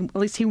 At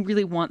least he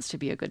really wants to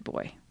be a good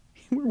boy.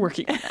 We're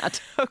working on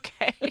that.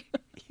 Okay.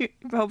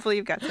 Hopefully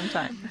you've got some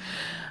time.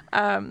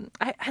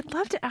 I'd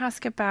love to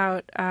ask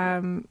about,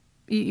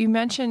 you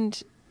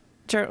mentioned,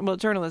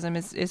 journalism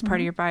is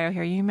part of your bio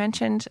here. You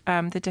mentioned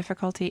the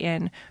difficulty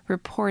in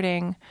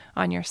reporting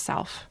on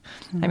yourself.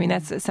 I mean,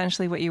 that's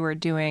essentially what you were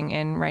doing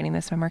in writing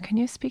this memoir. Can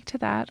you speak to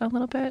that a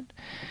little bit?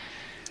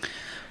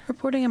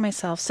 Reporting on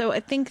myself. So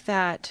I think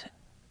that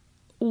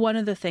one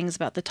of the things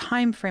about the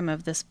time frame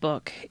of this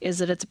book is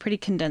that it's a pretty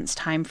condensed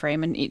time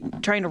frame,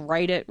 and trying to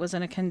write it was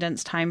in a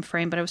condensed time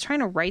frame. But I was trying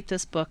to write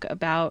this book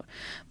about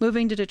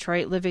moving to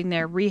Detroit, living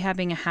there,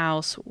 rehabbing a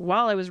house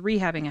while I was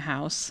rehabbing a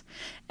house,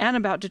 and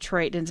about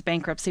Detroit and its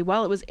bankruptcy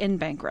while it was in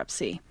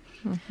bankruptcy.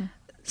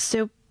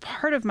 So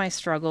part of my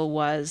struggle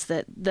was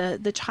that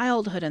the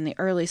childhood and the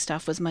early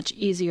stuff was much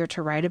easier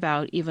to write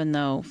about, even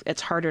though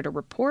it's harder to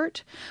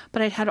report.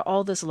 But I'd had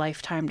all this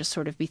lifetime to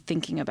sort of be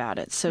thinking about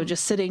it. So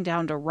just sitting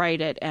down to write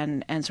it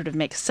and sort of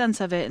make sense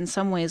of it in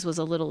some ways was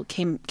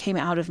came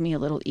out of me a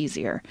little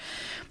easier.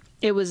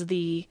 It was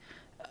the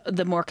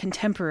more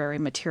contemporary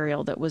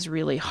material that was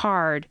really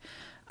hard.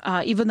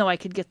 Even though I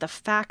could get the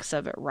facts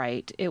of it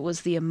right, it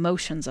was the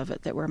emotions of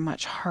it that were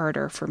much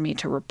harder for me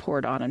to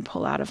report on and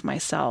pull out of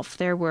myself.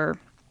 There were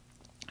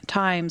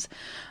times.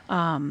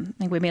 I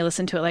think we may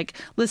listen to it, like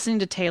listening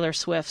to Taylor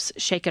Swift's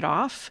Shake It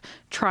Off,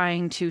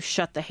 trying to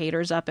shut the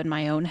haters up in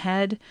my own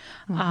head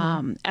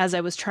as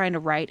I was trying to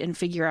write and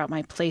figure out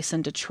my place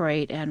in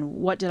Detroit and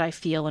what did I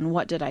feel and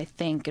what did I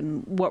think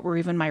and what were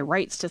even my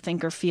rights to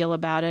think or feel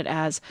about it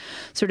as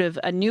sort of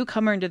a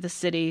newcomer into the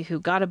city who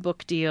got a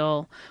book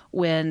deal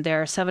when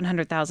there are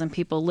 700,000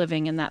 people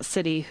living in that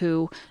city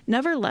who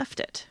never left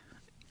it.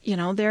 You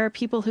know, there are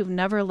people who've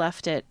never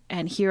left it.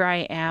 And here I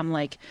am,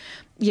 like,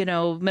 you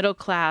know, middle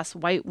class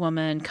white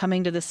woman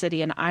coming to the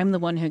city, and I'm the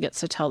one who gets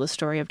to tell the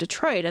story of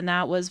Detroit. And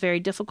that was very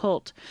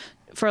difficult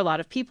for a lot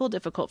of people,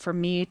 difficult for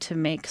me to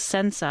make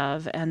sense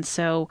of. And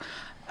so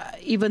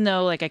even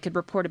though like I could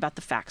report about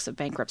the facts of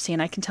bankruptcy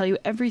and I can tell you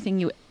everything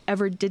you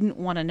ever didn't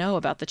want to know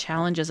about the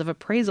challenges of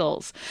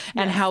appraisals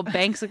and how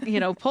banks, you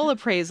know, pull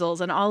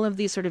appraisals and all of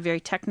these sort of very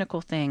technical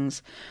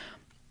things,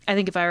 I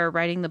think if I were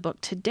writing the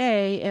book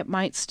today, it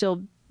might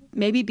still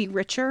maybe be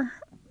richer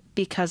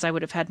because I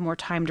would have had more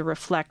time to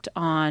reflect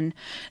on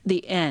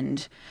the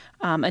end.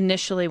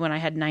 Initially, when I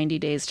had 90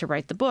 days to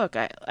write the book,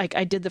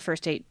 I did the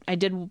first 8. I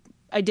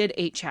did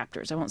 8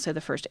 chapters. I won't say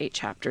the first 8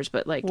 chapters,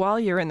 but like while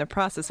you're in the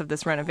process of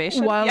this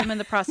renovation, I'm in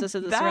the process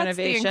of this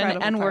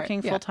renovation and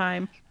working full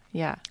time.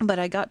 Yeah. But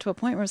I got to a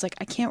point where I was like,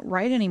 I can't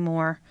write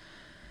anymore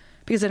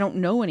because I don't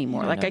know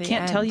anymore. Like I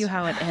can't tell you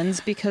how it ends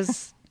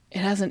because it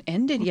hasn't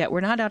ended yet.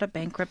 We're not out of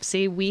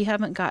bankruptcy. We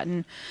haven't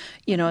gotten,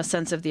 you know, a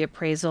sense of the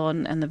appraisal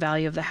and the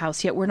value of the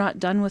house yet. We're not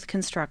done with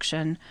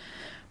construction.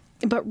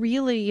 But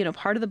really, you know,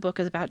 part of the book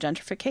is about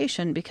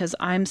gentrification because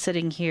I'm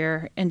sitting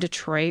here in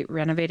Detroit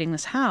renovating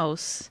this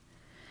house.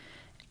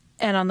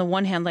 And on the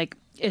one hand, like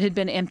it had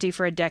been empty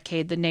for a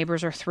decade. The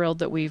neighbors are thrilled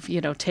that we've,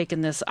 you know,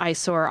 taken this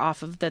eyesore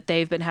off of that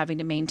they've been having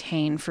to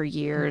maintain for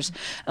years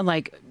and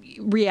like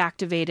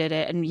reactivated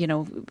it and, you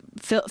know,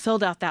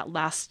 filled out that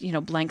last, you know,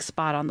 blank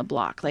spot on the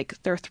block.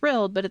 Like they're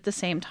thrilled. But at the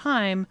same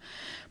time,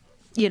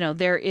 you know,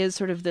 there is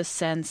sort of this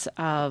sense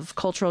of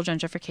cultural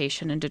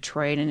gentrification in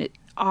Detroit. And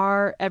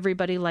are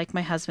everybody like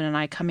my husband and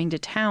I coming to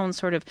town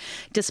sort of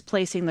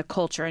displacing the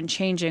culture and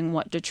changing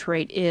what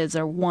Detroit is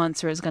or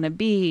wants or is going to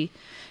be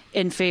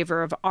in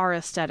favor of our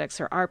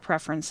aesthetics or our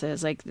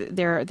preferences? Like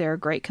there are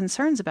great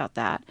concerns about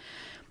that.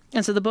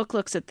 And so the book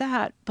looks at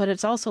that, but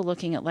it's also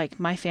looking at like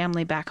my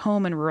family back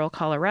home in rural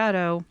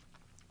Colorado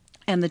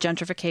and the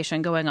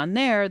gentrification going on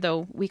there,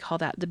 though we call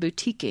that the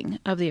boutiquing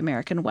of the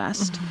American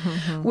West,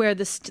 where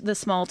the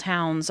small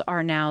towns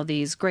are now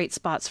these great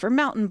spots for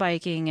mountain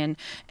biking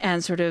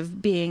and sort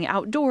of being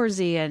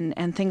outdoorsy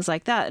and things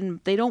like that.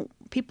 And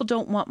people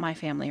don't want my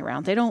family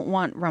around. They don't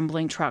want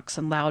rumbling trucks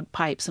and loud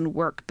pipes and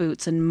work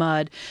boots and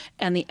mud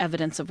and the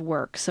evidence of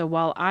work. So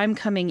while I'm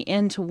coming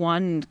into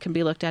one can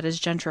be looked at as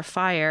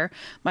gentrifier,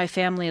 my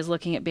family is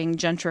looking at being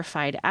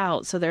gentrified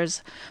out. So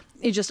there's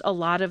just a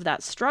lot of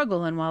that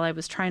struggle. And while I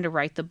was trying to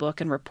write the book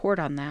and report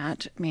on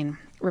that, I mean,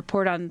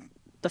 report on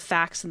the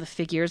facts and the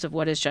figures of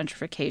what is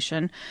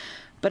gentrification,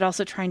 but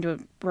also trying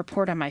to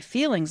report on my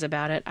feelings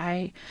about it,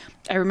 I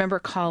remember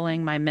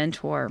calling my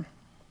mentor.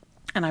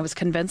 And I was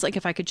convinced, like,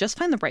 if I could just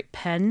find the right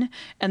pen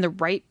and the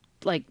right,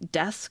 like,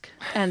 desk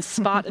and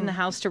spot in the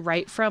house to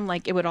write from,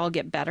 like, it would all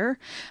get better.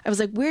 I was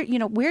like, where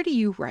do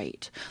you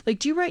write? Like,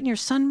 do you write in your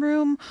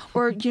sunroom?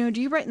 Or, you know,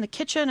 do you write in the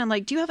kitchen? And,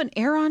 like, do you have an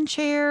Aeron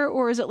chair?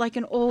 Or is it, like,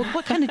 an old,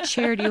 what kind of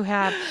chair do you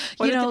have?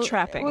 What are the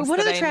trappings?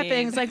 What are the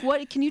trappings? Like,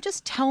 what, can you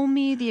just tell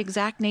me the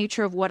exact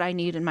nature of what I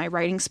need in my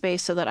writing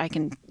space so that I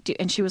can do?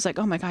 And she was like,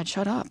 oh, my God,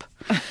 shut up.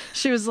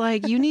 She was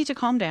like, you need to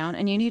calm down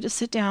and you need to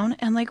sit down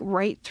and, like,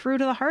 write through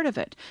to the heart of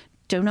it.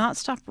 Do not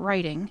stop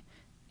writing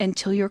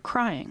until you're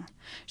crying.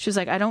 She was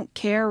like, I don't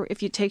care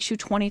if it takes you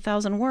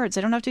 20,000 words.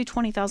 They don't have to be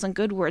 20,000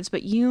 good words,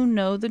 but you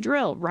know the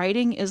drill.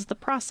 Writing is the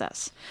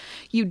process.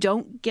 You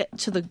don't get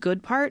to the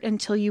good part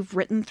until you've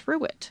written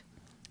through it.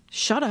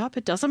 Shut up.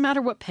 It doesn't matter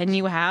what pen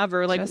you have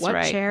or like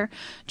what chair.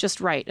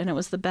 Just write. And it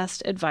was the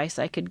best advice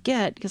I could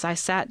get because I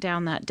sat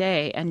down that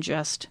day and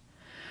just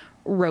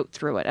wrote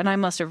through it. And I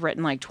must have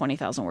written like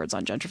 20,000 words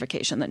on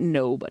gentrification that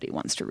nobody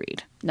wants to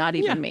read, not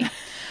even me.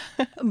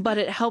 But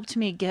it helped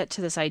me get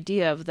to this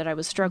idea of that I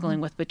was struggling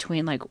with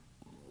between like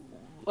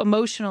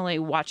emotionally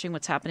watching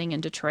what's happening in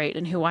Detroit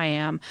and who I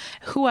am,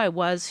 who I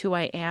was, who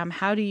I am.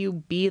 How do you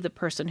be the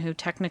person who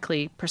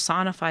technically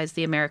personifies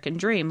the American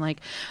dream?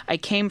 Like I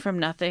came from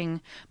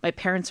nothing. My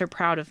parents are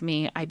proud of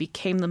me. I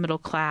became the middle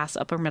class,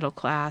 upper middle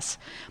class.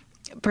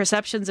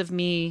 Perceptions of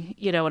me,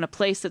 you know, in a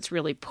place that's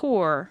really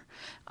poor,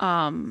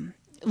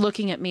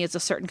 looking at me as a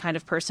certain kind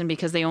of person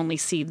because they only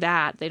see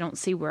that. They don't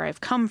see where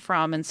I've come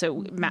from. And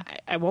so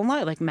I won't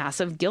lie, like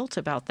massive guilt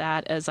about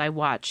that as I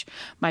watch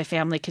my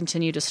family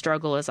continue to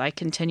struggle, as I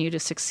continue to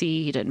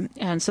succeed.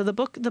 And so the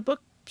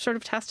book sort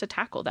of has to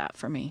tackle that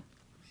for me.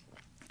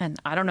 And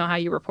I don't know how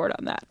you report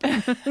on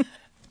that.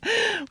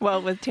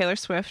 Well, with Taylor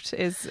Swift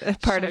is a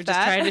part of that.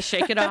 Just trying to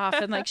shake it off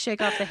and like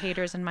shake off the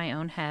haters in my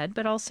own head,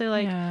 but also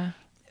like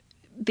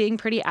being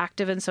pretty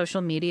active in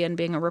social media and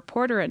being a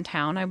reporter in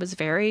town, I was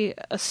very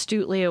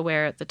astutely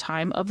aware at the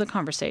time of the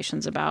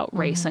conversations about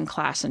race and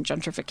class and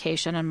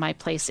gentrification and my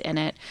place in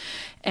it.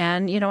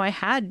 And, you know, I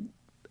had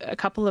a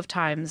couple of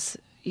times,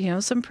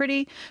 some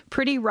pretty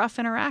rough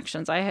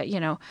interactions.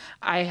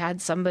 I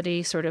had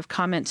somebody sort of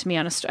comment to me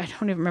on I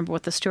don't even remember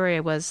what the story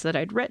was that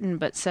I'd written,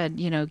 but said,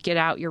 get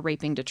out, you're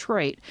raping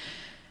Detroit.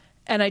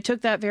 And I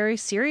took that very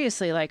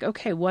seriously. Like,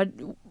 okay,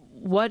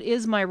 what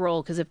is my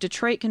role? Because if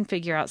Detroit can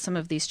figure out some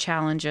of these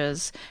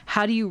challenges,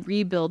 how do you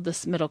rebuild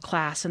this middle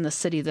class in the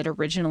city that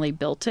originally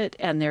built it?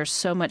 And there's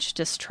so much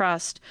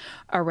distrust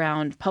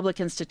around public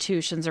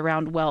institutions,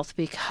 around wealth,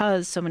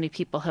 because so many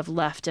people have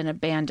left and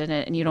abandoned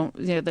it.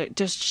 And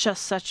there's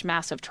just such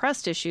massive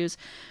trust issues.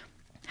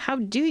 How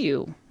do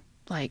you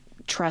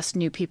trust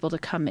new people to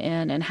come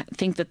in and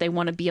think that they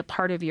want to be a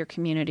part of your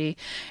community,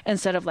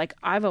 instead of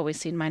I've always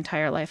seen my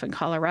entire life in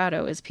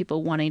Colorado is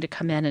people wanting to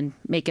come in and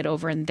make it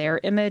over in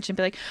their image and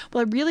be like,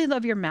 well, I really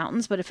love your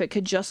mountains, but if it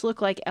could just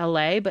look like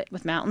LA, but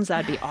with mountains,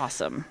 that'd be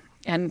awesome.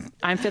 And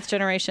I'm 5th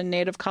generation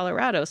native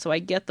Colorado, so I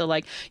get the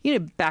you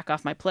need to back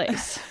off my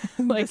place.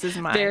 This is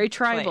my very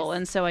tribal. place.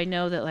 And so I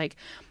know that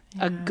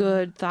a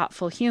good,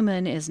 thoughtful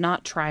human is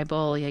not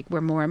tribal.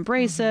 We're more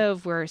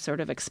embracive, we're sort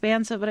of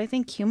expansive, but I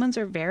think humans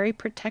are very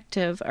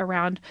protective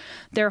around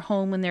their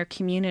home and their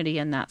community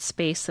and that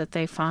space that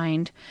they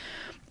find,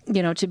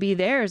 to be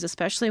theirs,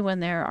 especially when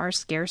there are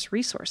scarce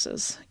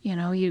resources.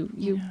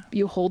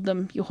 You hold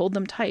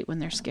them tight when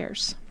they're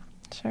scarce.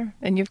 Sure.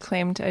 And you've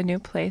claimed a new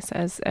place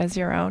as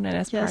your own and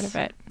as part of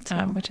it,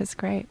 which is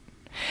great.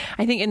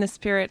 I think in the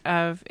spirit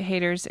of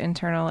haters,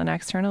 internal and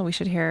external, we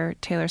should hear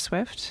Taylor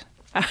Swift.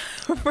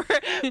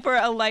 For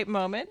a light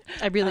moment.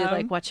 I really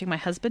like watching my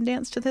husband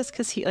dance to this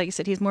because he, like you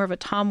said, he's more of a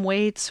Tom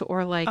Waits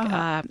or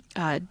a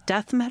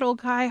death metal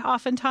guy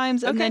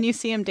oftentimes. And then you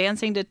see him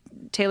dancing to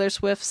Taylor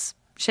Swift's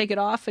Shake It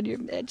Off,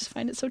 and I just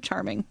find it so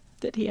charming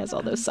that he has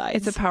all those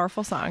sides. It's a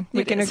powerful song.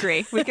 We can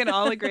agree. We can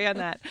all agree on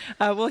that.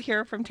 We'll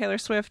hear from Taylor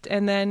Swift,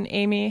 and then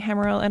Amy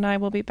Hemmerle and I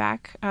will be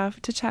back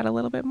to chat a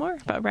little bit more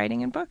about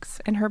writing and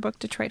books and her book,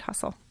 Detroit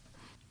Hustle.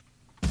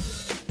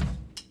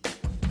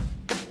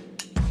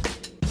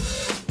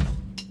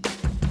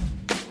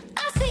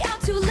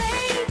 Too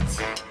late,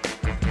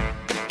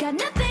 got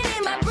nothing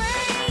in my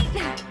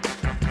brain.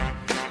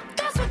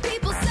 That's what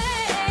people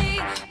say.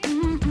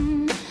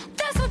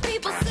 That's what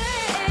people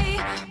say.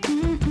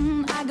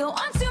 I go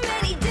on too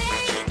many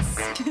dates,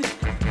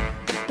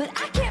 but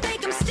I can't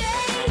make them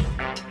stay.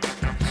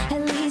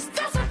 At least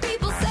that's what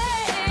people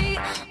say.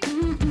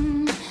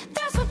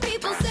 That's what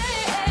people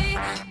say.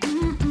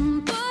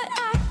 But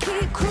I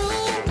keep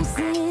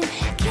cruising,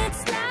 can't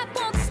stop,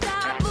 won't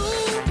stop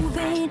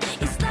moving.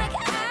 It's like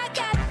I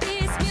got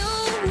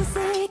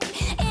music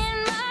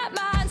in my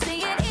mind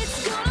saying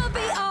it's gonna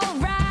be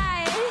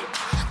alright.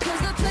 'Cause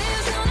the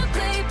player's gonna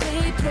play,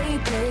 play, play,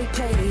 play,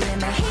 play.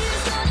 And the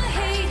haters gonna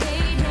hate,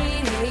 hate,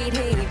 hate, hate,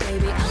 hate,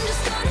 baby. I'm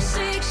just gonna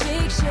shake,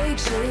 shake, shake,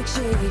 shake,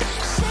 shake.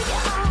 Shake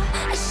it off,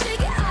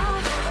 shake it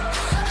off.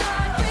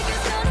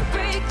 Heartbreaker's gonna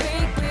break,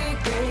 break, break,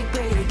 break,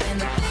 break. And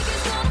the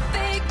faker's gonna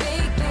fake,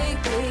 fake, fake,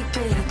 fake,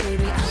 fake,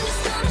 baby. I'm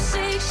just gonna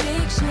shake,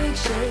 shake, shake,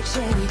 shake,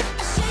 shake.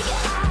 Shake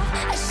it off,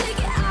 shake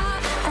it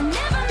off. I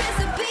never miss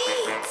a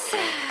beat.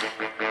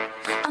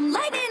 I'm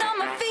lightning on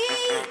my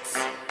feet,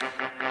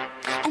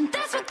 and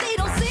that's what they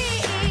don't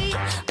see.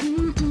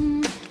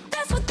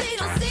 That's what they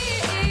don't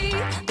see.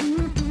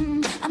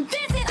 I'm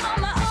dancing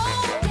on my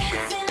own,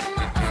 dancing on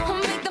my own. I'll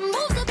make the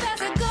moves up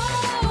as I go,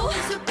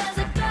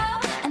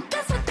 and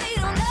that's what they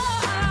don't know.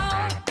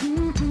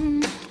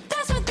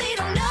 That's what they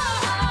don't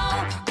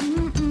know.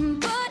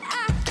 But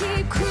I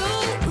keep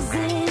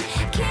cruising,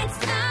 can't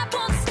stop,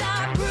 won't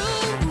stop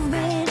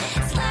grooving.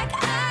 It's like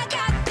I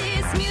got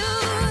this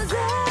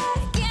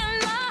music in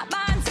my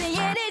mind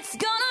saying it's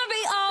gonna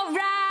be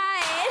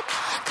alright.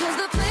 'Cause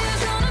the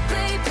player's gonna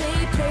play, play,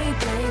 play,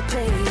 play,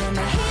 play. And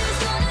the haters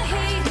gonna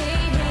hate,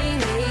 hate,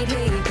 hate, hate,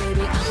 hate,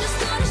 baby. I'm just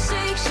gonna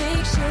shake,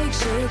 shake, shake,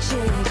 shake,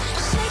 shake.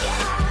 Shake it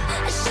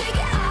off, shake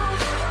it off.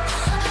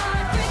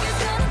 Heartbreaker's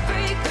gonna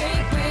break,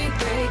 break, break,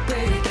 break,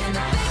 break. And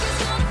the faker's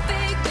gonna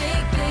fake,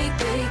 fake, fake,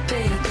 fake,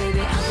 fake,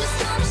 baby. I'm just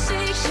gonna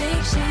shake,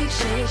 shake, shake,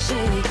 shake,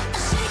 shake.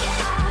 Shake it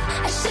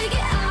off, shake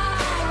it off.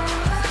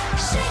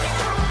 Shake it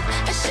off,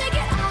 shake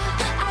it off.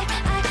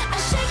 I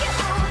shake it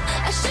off,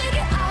 shake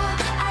it off.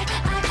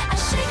 I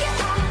shake it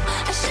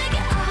off, shake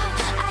it off.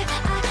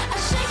 I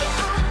shake it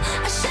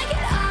off, shake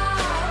it off.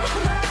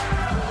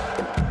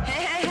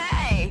 Hey, hey,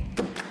 hey!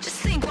 Just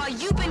think, while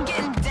you've been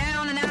getting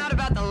down and out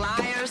about the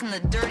liars and the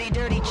dirty,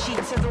 dirty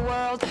cheats of the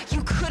world,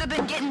 you could have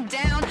been getting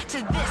down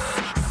to this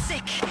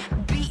sick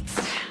beat.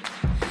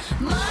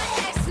 My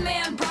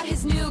ex-man brought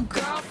his new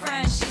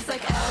girlfriend. She's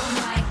like, oh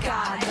my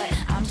god, but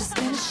I'm just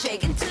gonna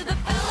shake into the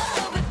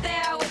fella over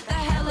there with the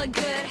hella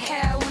good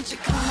hair. Won't you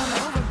come on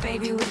over,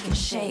 baby? We can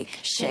shake,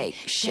 shake,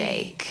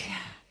 shake.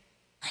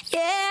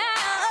 Yeah.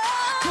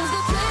 'Cause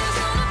the player's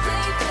gonna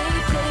play, play,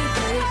 play,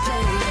 play,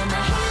 play. And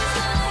the haters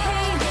gonna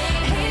hate,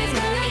 hate, hate,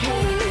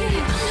 hate,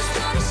 hate. I'm just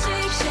gonna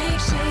shake, shake,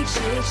 shake,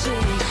 shake,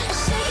 shake.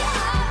 Shake it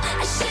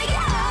off, shake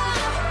it off.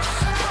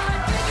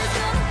 Heartbreaker's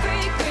gonna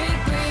break, break,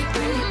 break,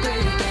 break,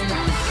 break. And the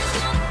faker's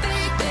gonna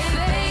fake, fake,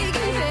 fake,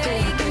 fake,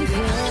 fake, baby.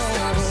 I'm just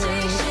gonna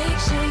shake, shake,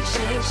 shake,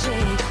 shake,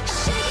 shake.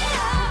 Shake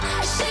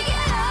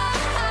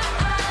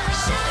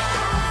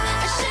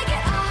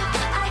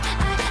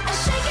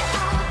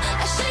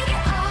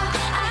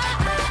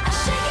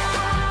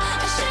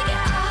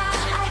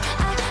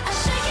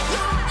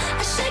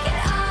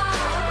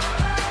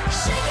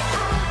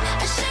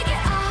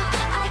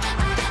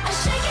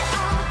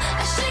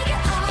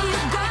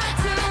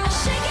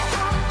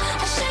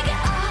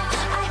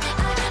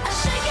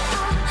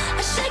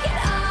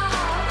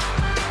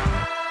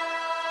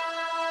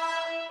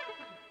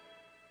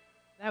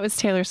That was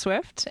Taylor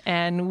Swift,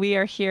 and we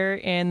are here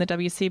in the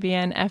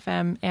WCBN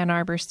FM Ann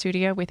Arbor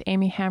studio with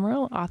Amy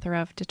Hammerl, author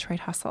of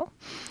Detroit Hustle.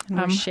 And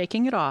we're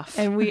shaking it off.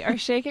 And we are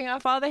shaking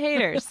off all the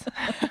haters,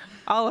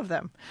 all of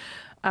them.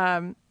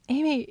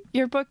 Amy,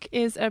 your book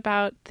is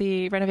about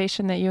the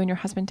renovation that you and your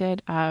husband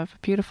did of a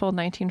beautiful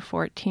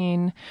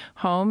 1914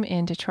 home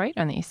in Detroit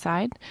on the east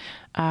side.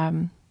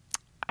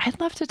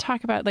 I'd love to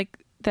talk about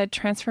that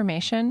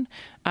transformation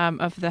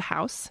of the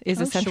house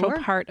is a central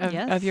part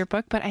of your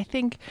book. But I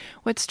think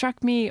what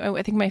struck me,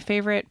 I think my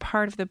favorite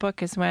part of the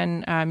book is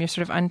when you're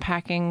sort of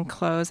unpacking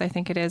clothes, I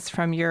think it is,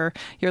 from your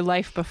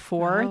life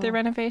before the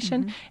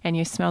renovation, and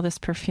you smell this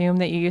perfume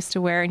that you used to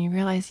wear and you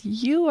realize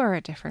you are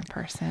a different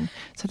person.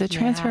 So the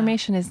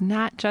transformation is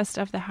not just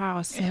of the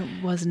house. It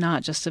was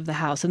not just of the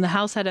house. And the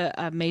house had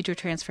a major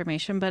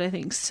transformation, but I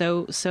think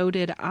so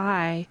did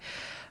I.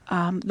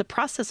 The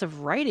process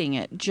of writing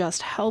it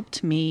just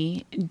helped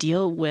me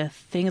deal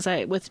with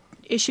with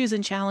issues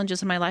and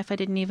challenges in my life I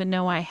didn't even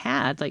know I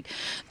had, like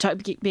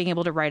being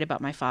able to write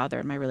about my father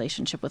and my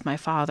relationship with my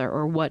father,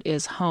 or what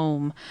is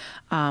home,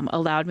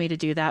 allowed me to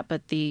do that.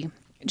 But the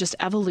just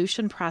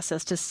evolution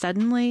process to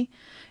suddenly,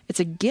 it's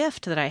a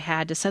gift that I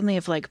had to suddenly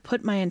have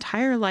put my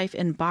entire life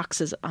in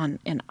boxes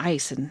in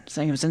ice, and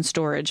so it was in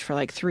storage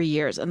for 3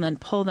 years, and then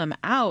pull them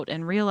out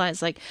and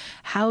realize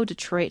how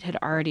Detroit had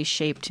already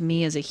shaped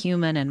me as a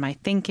human, and my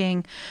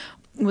thinking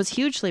was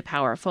hugely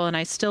powerful. And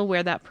I still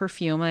wear that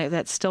perfume.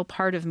 That's still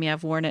part of me.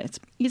 I've worn it. It's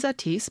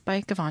Isatis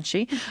by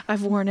Givenchy.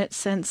 I've worn it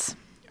since,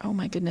 oh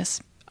my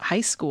goodness,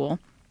 high school.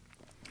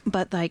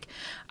 But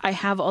I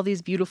have all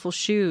these beautiful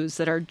shoes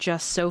that are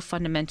just so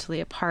fundamentally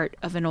a part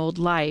of an old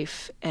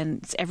life. And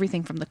it's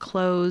everything from the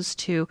clothes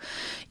to,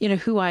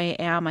 who I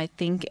am, I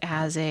think,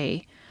 as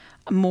a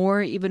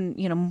more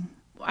even,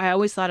 I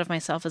always thought of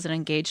myself as an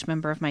engaged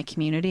member of my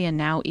community, and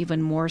now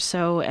even more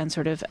so, and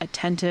sort of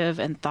attentive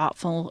and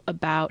thoughtful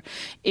about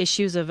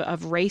issues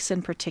of race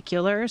in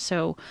particular.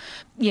 So,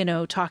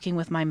 talking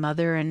with my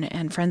mother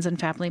and friends and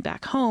family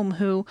back home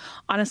who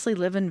honestly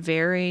live in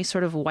very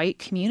sort of white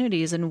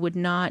communities and would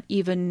not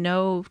even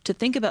know to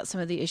think about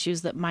some of the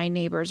issues that my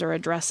neighbors are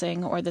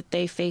addressing or that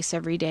they face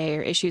every day,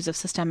 or issues of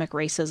systemic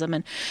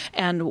racism,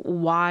 and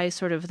why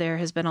sort of there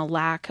has been a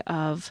lack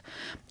of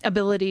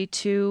ability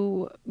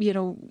to,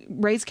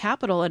 raise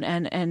capital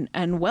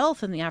and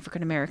wealth in the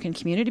African American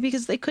community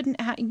because they couldn't,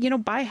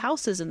 buy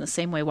houses in the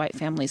same way white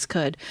families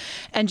could.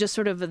 And just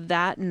sort of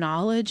that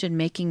knowledge and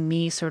making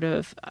me sort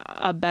of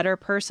a better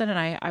person.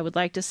 And I would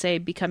like to say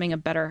becoming a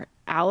better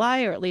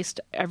ally, or at least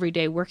every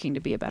day working to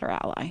be a better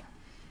ally.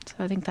 So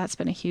I think that's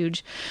been a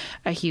huge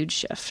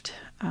shift.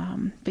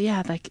 But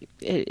yeah,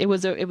 it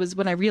was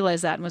when I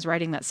realized that and was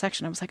writing that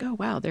section, I was like, oh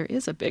wow, there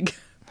is a big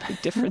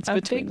difference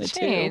between the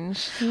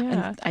change. two.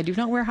 Yeah. And I do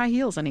not wear high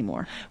heels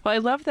anymore. Well, I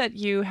love that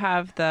you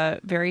have the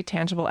very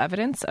tangible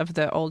evidence of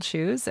the old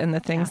shoes and the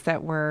things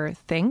that were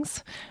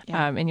things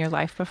in your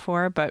life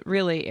before, but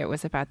really it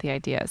was about the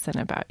ideas and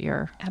about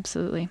your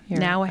Absolutely. Your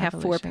now I have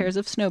evolution. 4 pairs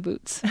of snow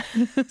boots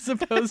as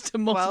opposed to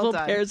multiple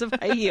pairs of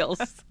high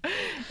heels.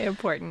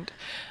 Important.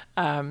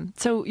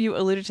 So you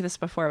alluded to this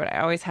before, but I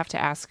always have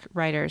to ask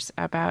writers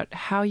about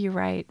how you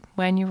write,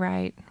 when you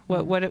write,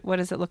 what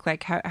does it look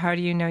like? How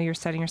do you know you're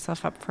setting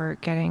yourself up for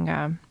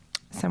getting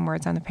some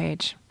words on the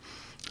page?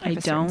 I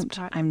don't.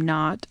 I'm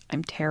not.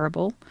 I'm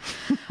terrible.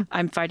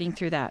 I'm fighting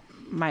through that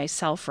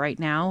myself right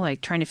now,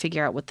 trying to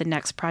figure out what the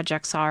next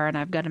projects are. And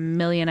I've got a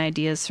million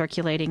ideas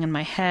circulating in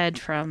my head,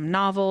 from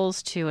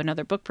novels to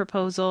another book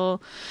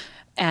proposal,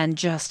 and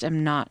just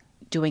am not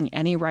doing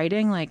any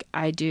writing.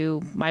 I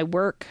do my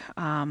work.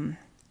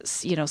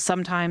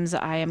 Sometimes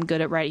I am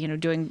good at writing,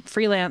 doing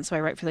freelance. So I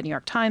write for the New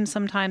York Times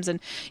sometimes. And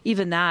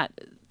even that,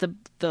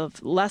 the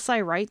less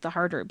I write, the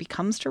harder it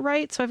becomes to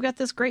write. So I've got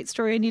this great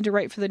story I need to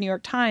write for the New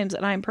York Times,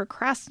 and I'm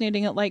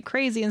procrastinating it like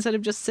crazy instead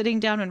of just sitting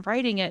down and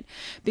writing it,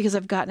 because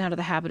I've gotten out of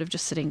the habit of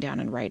just sitting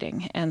down and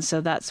writing. And so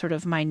that's sort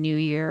of my New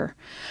Year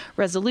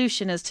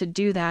resolution, is to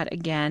do that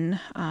again.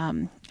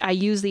 I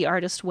use the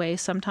artist way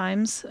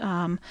sometimes.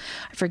 I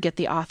forget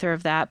the author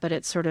of that, but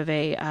it's sort of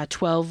a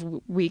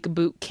 12-week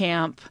boot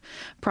camp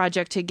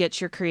project to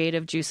get your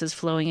creative juices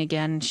flowing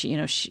again.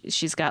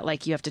 She's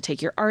got you have to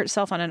take your art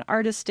self on an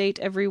artist date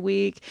every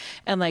week,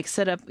 and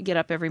get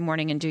up every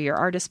morning and do your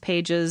artist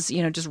pages.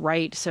 Just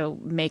write. So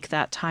make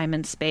that time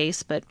and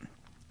space, but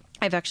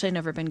I've actually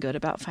never been good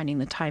about finding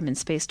the time and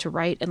space to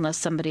write unless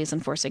somebody is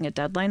enforcing a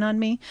deadline on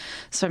me.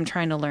 So I'm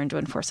trying to learn to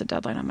enforce a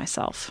deadline on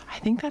myself. I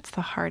think that's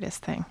the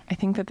hardest thing. I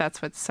think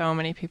that's what so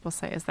many people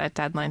say, is that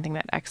deadline thing,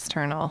 that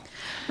external.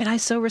 I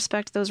so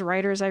respect those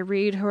writers I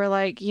read who are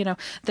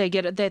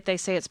they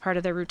say it's part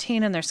of their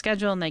routine and their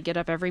schedule, and they get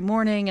up every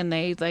morning and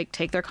they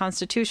take their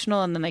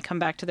constitutional, and then they come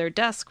back to their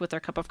desk with their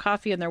cup of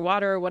coffee and their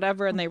water or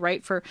whatever, and they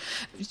write for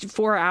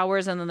 4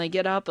 hours, and then they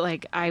get up.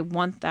 I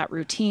want that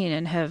routine,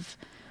 and have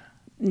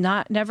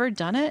never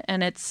done it,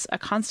 and it's a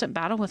constant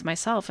battle with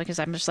myself, because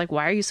I'm just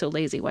why are you so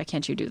lazy? Why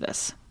can't you do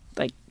this?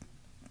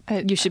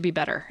 you should be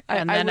better.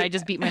 And then I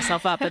just beat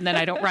myself up, and then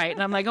I don't write.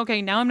 And I'm like,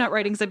 okay, now I'm not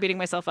writing because I'm beating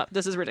myself up.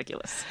 This is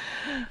ridiculous.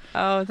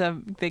 Oh,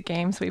 the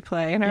games we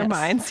play in our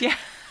minds. Yeah.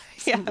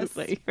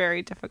 Absolutely. Yes,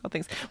 very difficult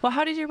things. Well,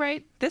 how did you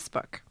write this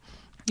book?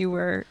 You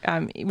were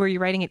you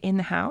writing it in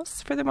the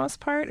house for the most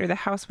part, or the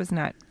house was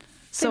not finished?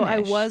 So I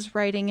was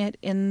writing it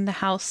in the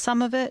house,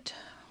 some of it.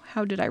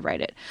 How did I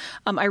write it?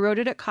 I wrote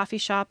it at coffee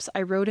shops.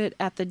 I wrote it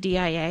at the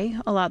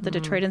DIA, a lot, the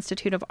Detroit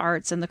Institute of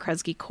Arts and the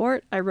Kresge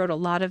Court. I wrote a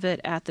lot of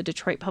it at the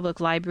Detroit Public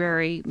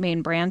Library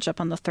main branch up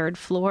on the 3rd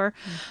floor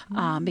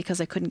because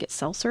I couldn't get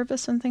cell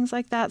service and things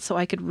like that. So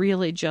I could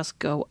really just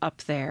go up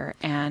there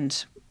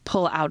and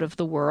pull out of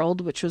the world,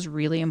 which was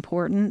really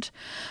important.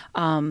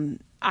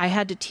 I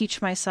had to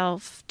teach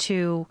myself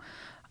to...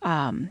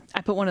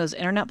 I put one of those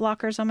internet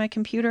blockers on my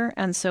computer.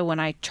 And so when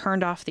I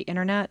turned off the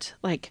internet,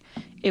 like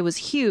it was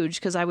huge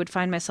because I would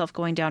find myself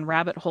going down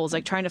rabbit holes,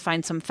 like trying to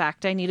find some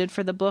fact I needed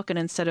for the book. And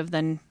instead of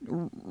then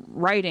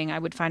writing, I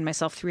would find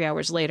myself 3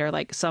 hours later,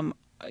 like some,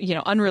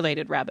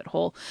 unrelated rabbit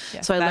hole.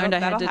 Yes, so I learned I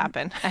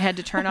had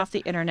to turn off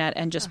the internet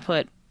and just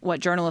put what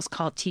journalists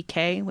call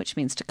TK, which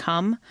means to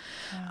come,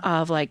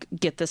 of like,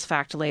 get this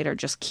fact later,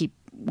 just keep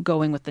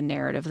going with the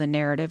narrative. The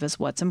narrative is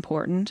what's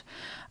important.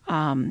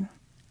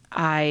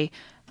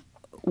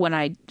 When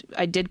I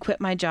did quit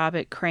my job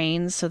at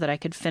Crane's so that I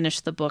could finish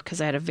the book because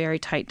I had a very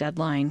tight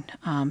deadline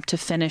to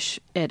finish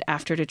it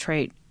after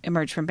Detroit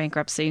emerged from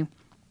bankruptcy.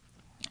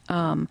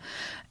 And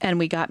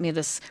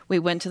we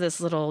went to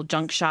this little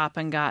junk shop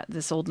and got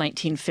this old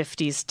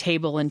 1950s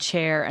table and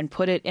chair and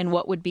put it in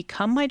what would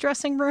become my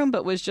dressing room,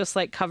 but was just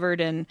like covered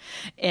in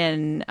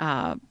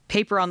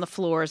paper on the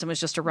floors and was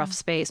just a rough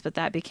space. But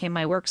that became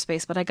my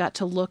workspace. But I got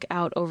to look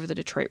out over the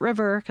Detroit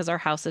River because our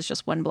house is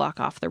just 1 block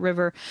off the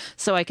river.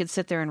 So I could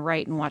sit there and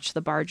write and watch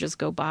the barges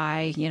go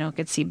by,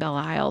 could see Belle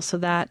Isle. So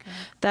that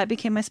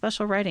became my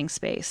special writing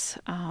space.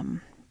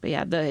 But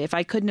yeah, if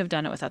I couldn't have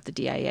done it without the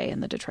DIA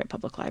and the Detroit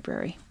Public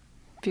Library.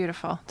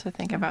 Beautiful to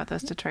think about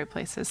those Detroit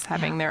places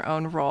having their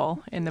own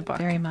role in the book.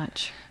 Very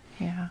much.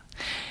 Yeah.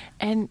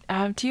 And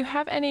do you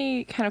have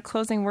any kind of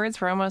closing words?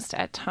 We're almost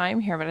at time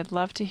here, but I'd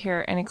love to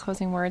hear any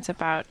closing words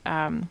about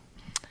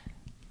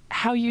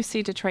how you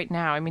see Detroit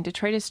now. I mean,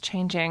 Detroit is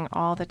changing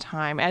all the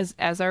time,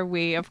 as are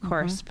we, of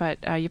course, but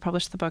you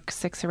published the book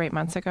 6 or 8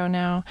 months ago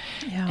now.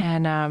 Yeah.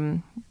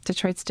 And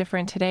Detroit's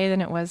different today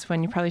than it was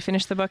when you probably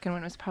finished the book and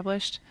when it was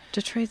published.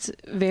 Detroit's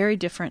very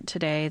different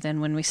today than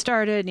when we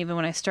started, and even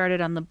when I started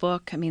on the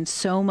book. I mean,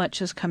 so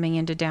much is coming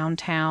into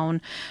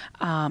downtown.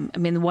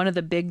 One of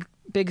the big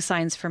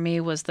signs for me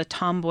was the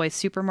Tomboy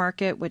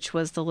Supermarket, which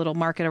was the little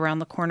market around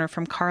the corner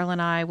from Carl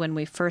and I when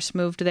we first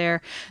moved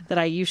there, that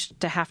I used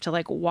to have to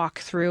like walk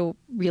through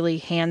really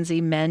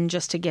handsy men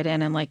just to get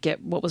in and like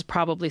get what was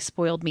probably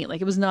spoiled meat.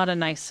 Like, it was not a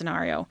nice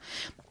scenario.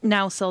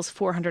 Now sells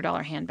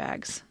 $400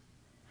 handbags.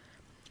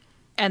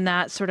 And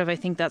that sort of, I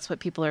think that's what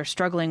people are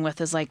struggling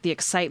with, is like the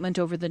excitement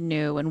over the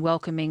new and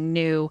welcoming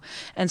new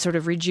and sort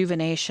of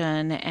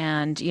rejuvenation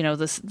and,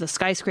 the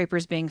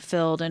skyscrapers being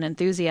filled and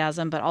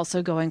enthusiasm, but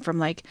also going from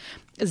like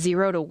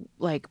zero to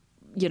like,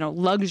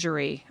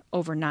 luxury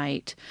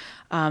overnight,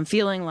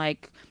 feeling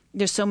like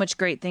there's so much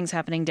great things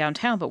happening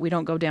downtown, but we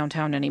don't go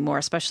downtown anymore,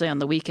 especially on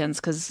the weekends,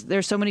 because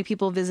there's so many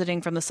people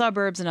visiting from the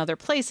suburbs and other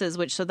places,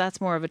 so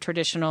that's more of a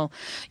traditional,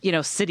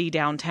 city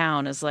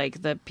downtown, is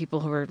like the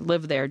people who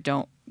live there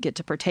don't get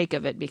to partake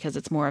of it because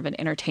it's more of an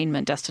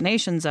entertainment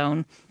destination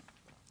zone.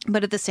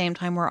 But at the same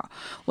time,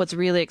 what's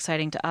really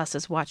exciting to us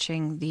is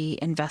watching the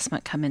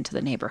investment come into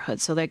the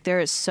neighborhood. So there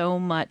is so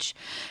much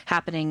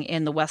happening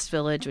in the West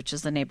Village, which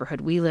is the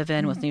neighborhood we live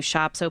in, with new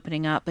shops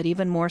opening up, but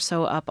even more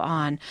so up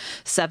on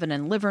 7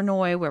 and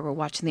Livernois, where we're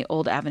watching the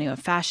old Avenue of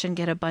Fashion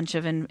get a bunch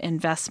of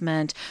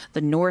investment, the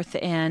North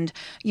End.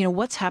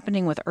 What's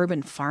happening with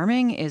urban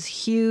farming is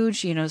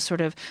huge,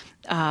 sort of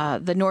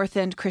the North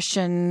End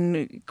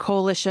Christian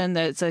Coalition,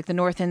 that's like the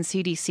North End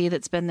CDC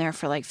that's been there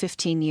for like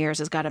 15 years,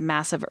 has got a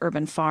massive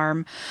urban farm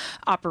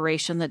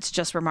operation that's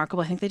just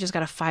remarkable. I think they just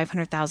got a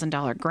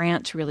 $500,000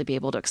 grant to really be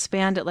able to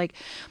expand it.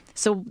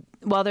 So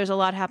while there's a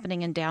lot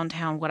happening in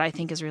downtown, what I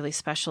think is really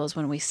special is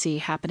when we see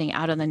happening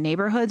out in the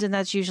neighborhoods, and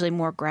that's usually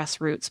more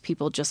grassroots,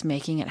 people just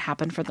making it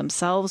happen for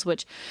themselves,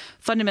 which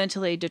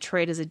fundamentally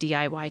Detroit is a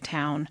DIY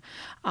town.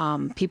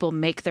 People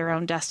make their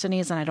own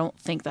destinies, and I don't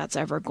think that's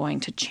ever going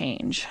to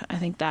change. I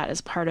think that is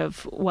part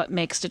of what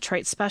makes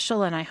Detroit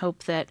special, and I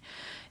hope that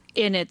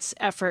in its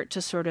effort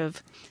to sort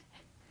of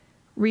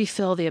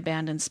refill the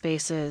abandoned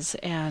spaces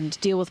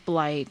and deal with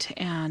blight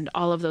and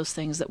all of those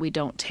things, that we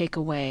don't take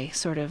away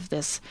sort of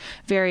this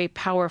very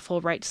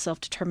powerful right to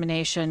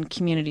self-determination,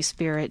 community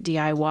spirit,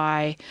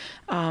 DIY,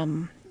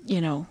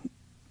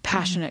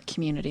 passionate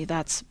community.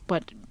 That's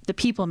what the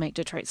people make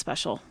Detroit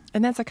special.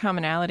 And that's a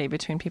commonality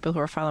between people who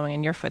are following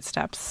in your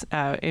footsteps,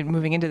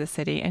 moving into the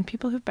city, and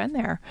people who've been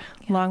there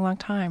a long, long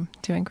time,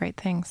 doing great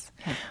things.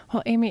 Yeah.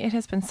 Well, Amy, it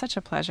has been such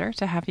a pleasure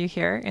to have you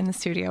here in the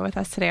studio with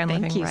us today on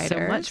Thank Living you Writers.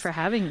 so much for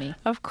having me.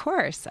 Of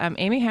course.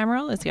 Amy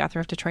Hammerl is the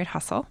author of Detroit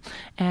Hustle,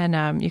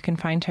 and you can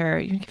find her,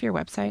 you can give your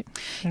website.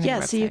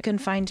 Yeah, so you can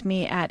find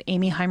me at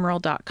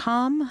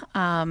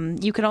amyheimerl.com.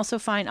 You can also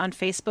find on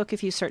Facebook,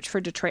 if you search for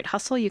Detroit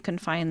Hustle, you can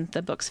find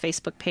the book's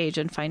Facebook page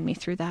and find me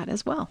through that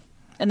as well.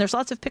 And there's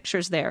lots of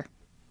pictures there.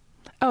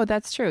 Oh,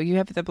 that's true. You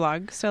have the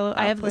blog still.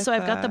 I've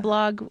got the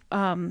blog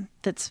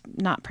that's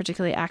not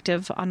particularly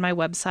active on my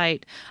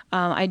website.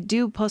 I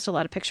do post a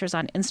lot of pictures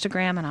on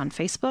Instagram and on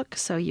Facebook,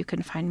 so you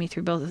can find me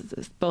through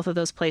both of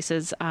those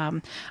places.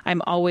 I'm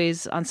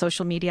always on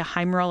social media,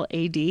 Heimerl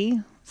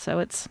AD, so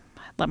it's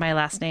my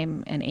last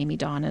name, and Amy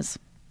Dawn is,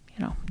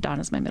 Dawn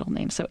is my middle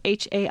name. So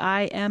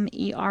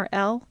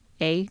HAIMERL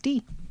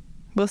AD.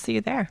 We'll see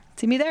you there.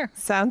 See me there.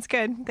 Sounds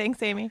good.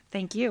 Thanks, Amy.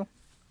 Thank you.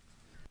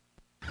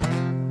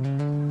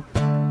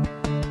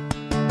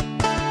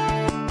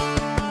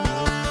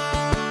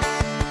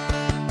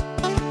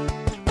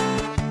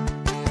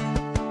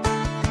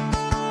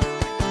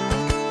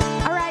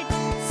 All right,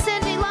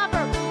 Cindy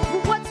Lauper,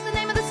 what's the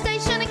name of the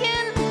station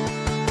again?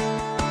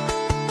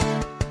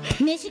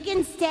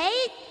 Michigan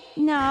State?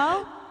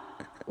 No.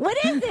 What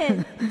is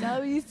it?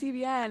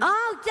 WCBN.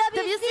 Oh,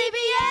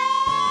 WCBN!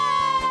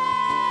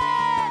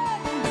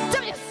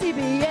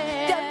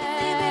 WCBN.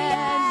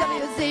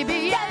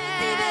 WCBN.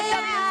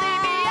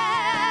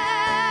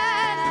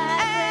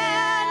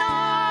 Ann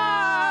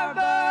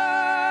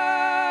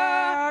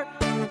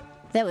Arbor.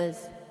 That was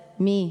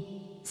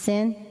me,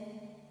 Sin,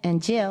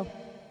 and Jill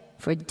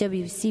for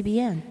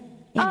WCBN.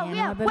 in Oh, Ann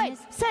yeah, Arbor, wait, Miss-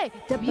 say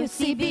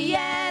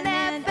WCBN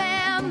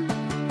FM,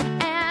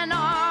 Ann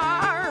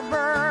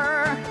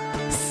Arbor.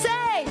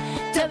 Say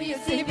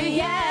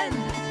WCBN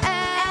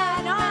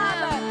Ann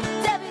Arbor.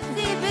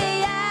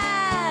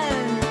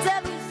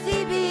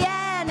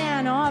 WCBN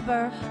Ann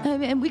Arbor.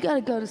 And we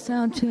gotta go to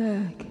sound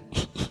check.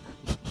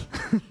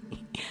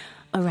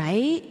 All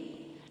right.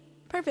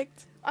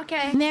 Perfect.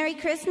 Okay. Merry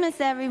Christmas,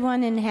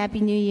 everyone, and Happy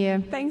New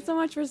Year. Thanks so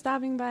much for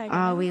stopping by.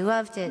 Oh, we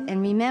loved it.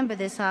 And remember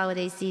this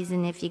holiday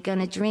season, if you're going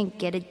to drink,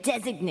 get a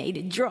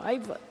designated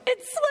driver.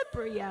 It's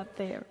slippery out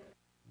there.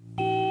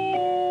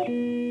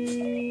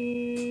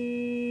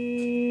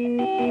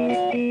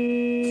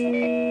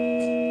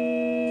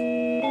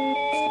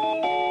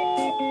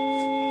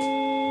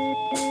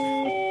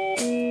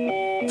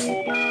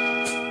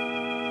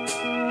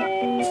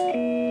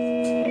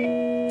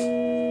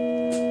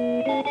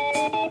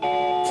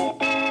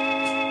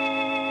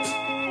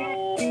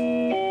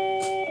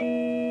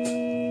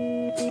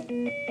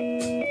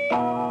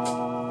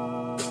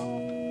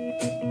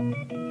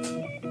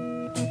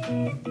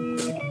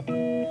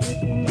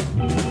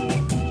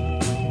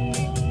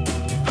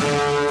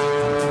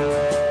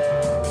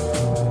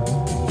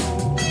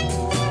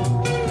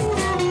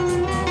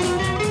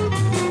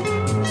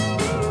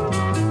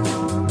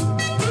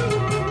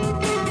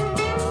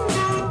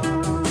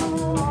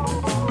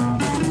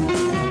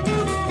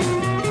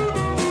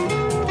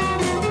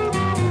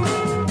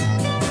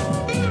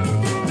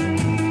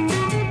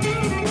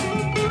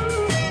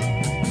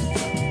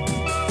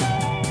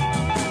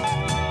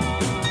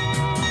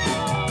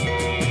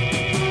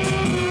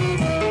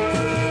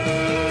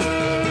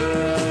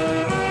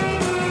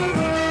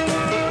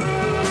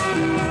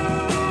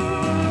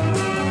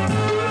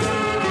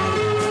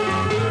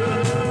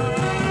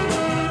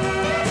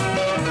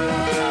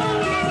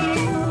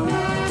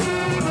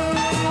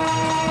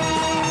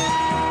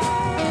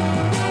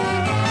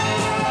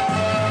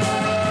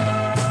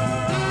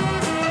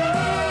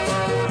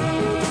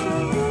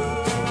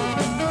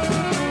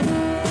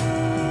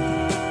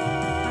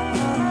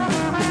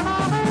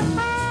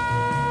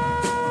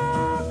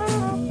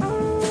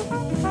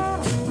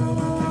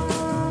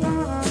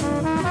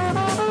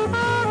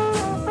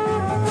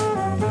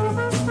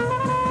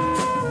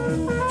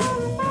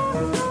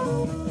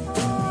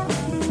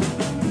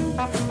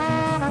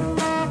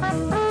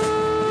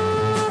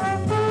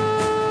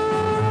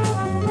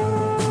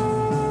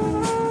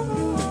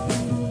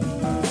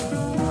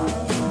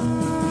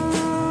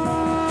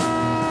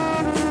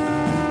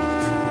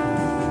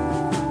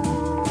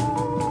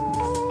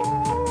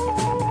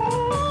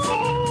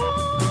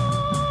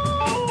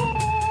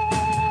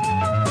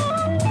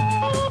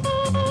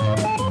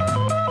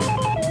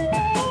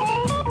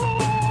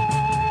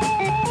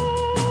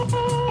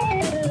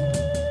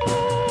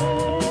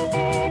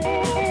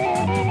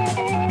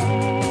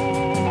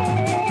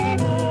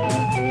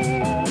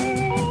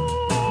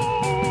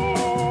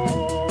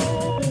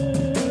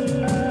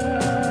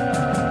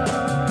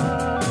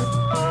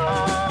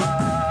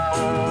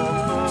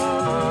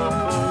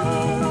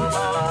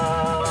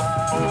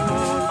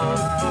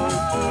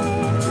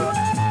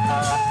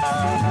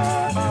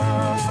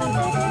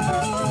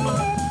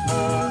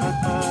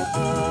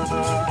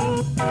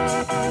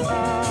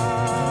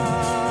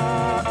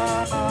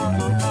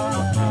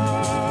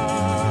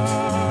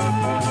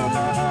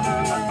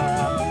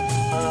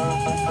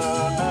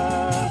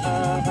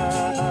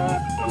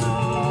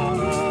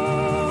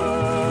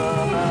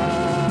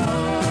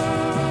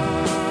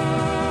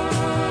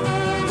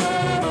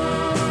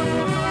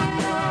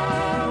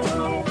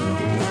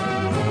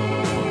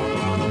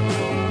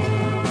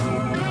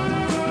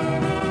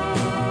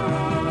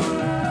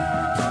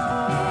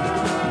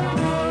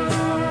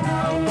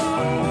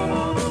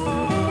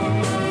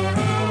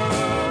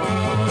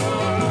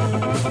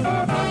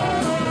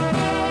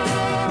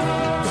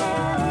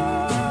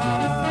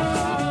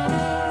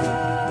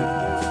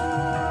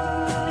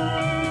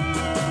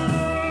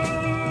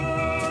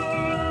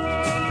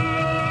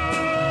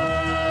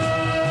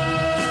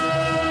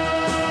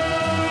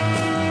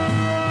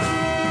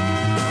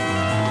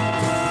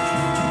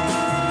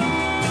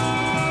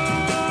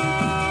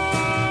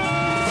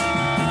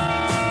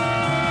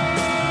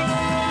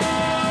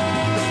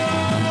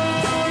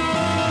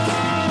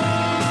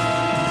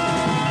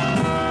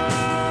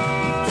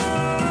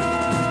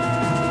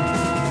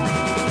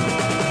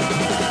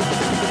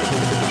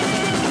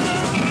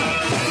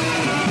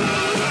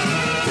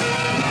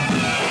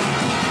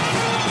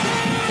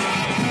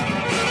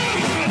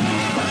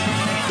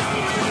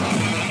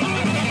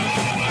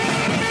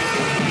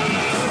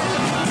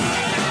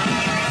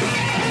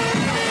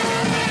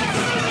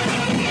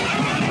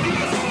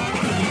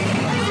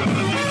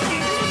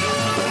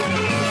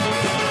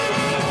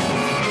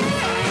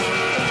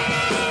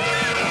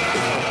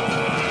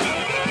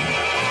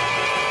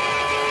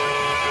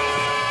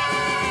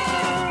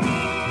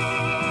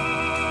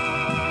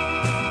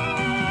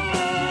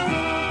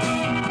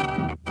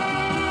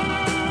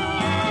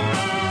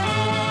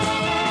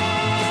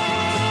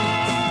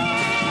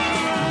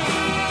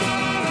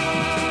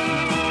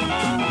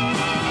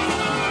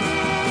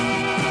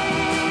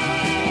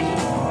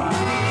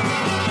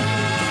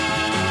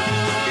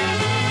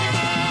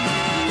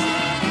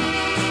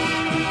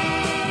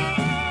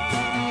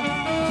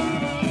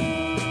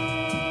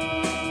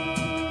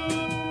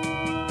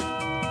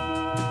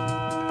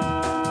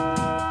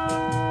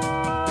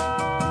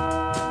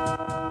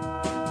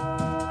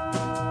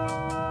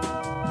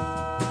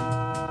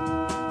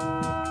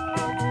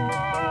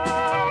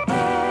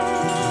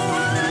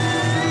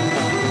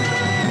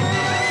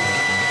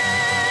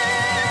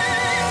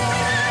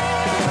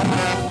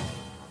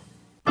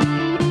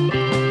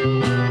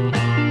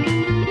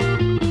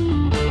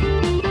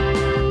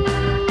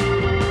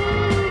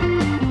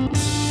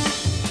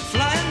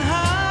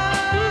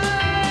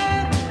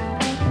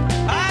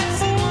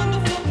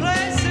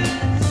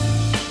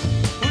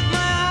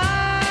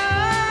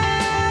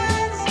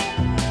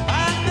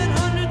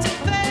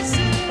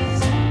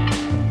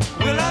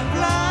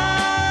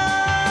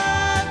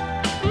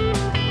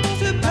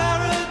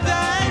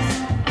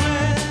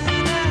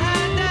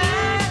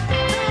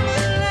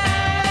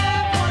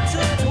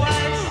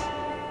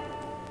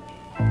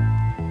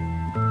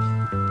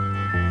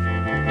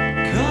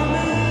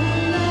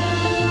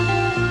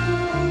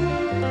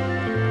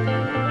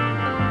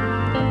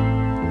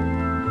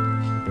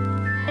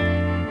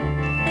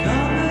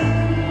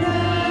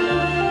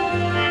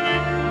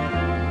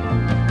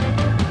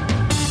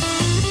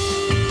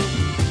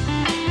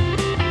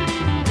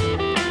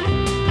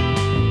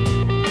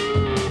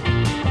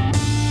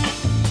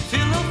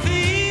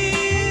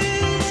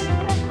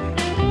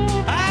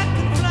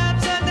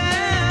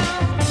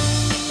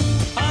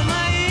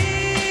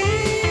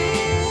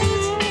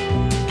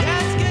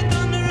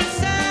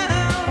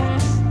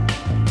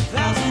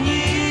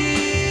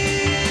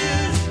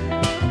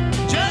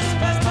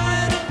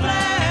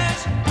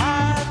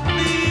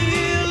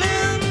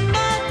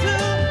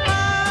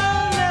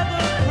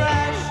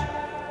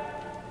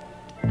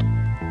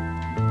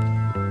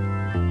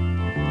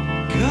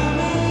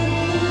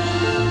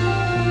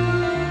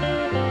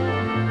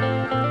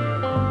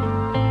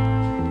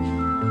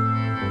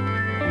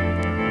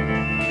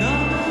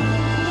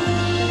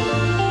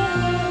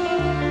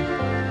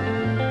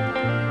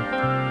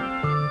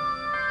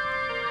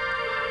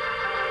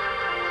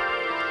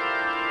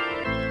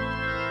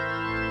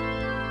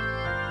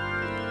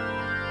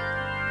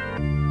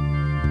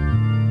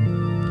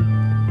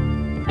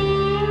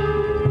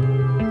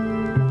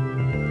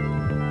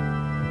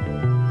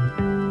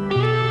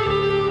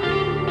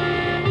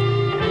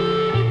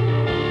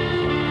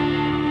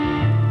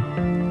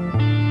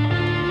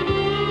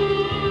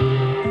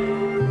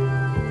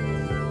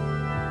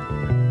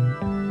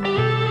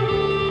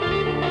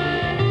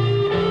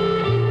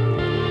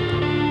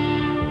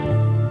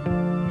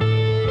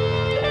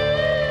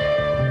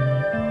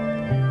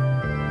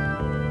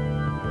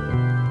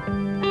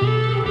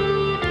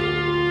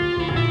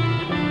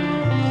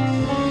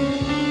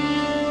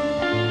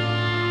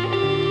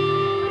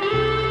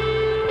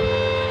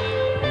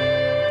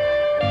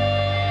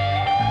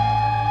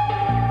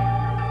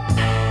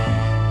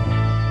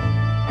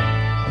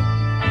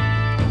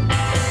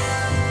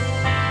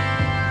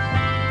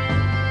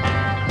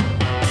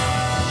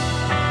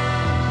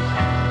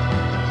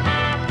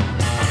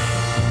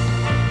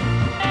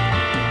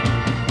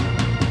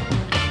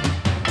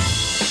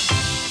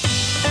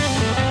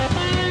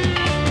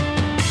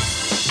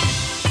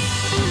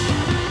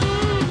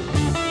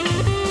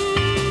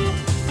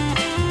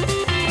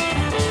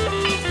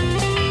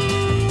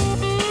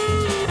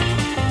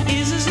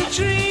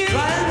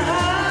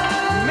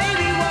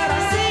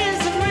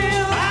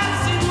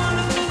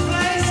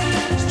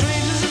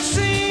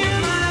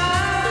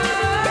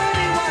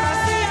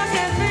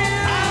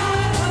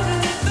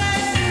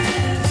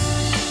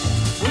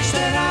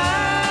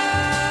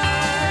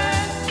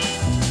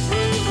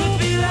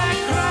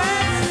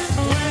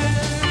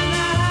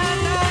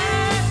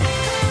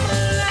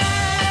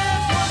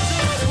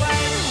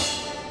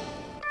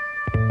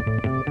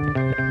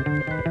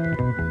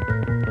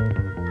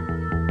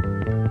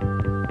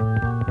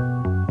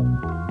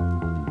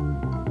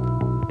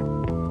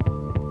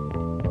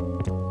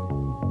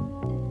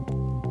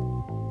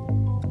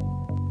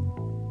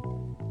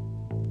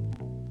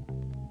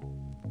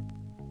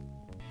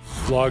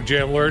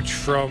 Logjam Lurch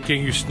from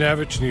King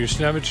Usnevich and the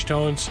Usnevich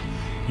Tones.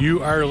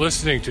 You are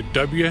listening to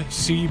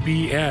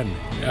WCBN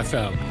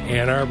FM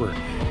Ann Arbor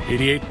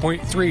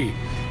 88.3.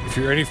 If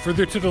you're any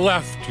further to the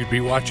left, you'd be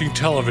watching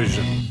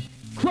television.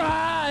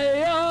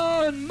 Cry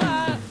on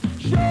my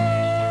shoulder.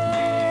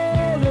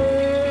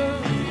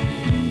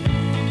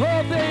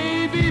 Oh,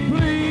 baby,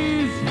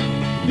 please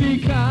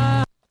be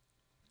kind.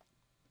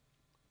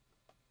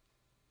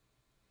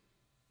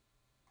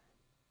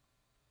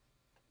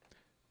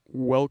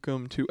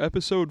 Welcome to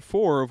episode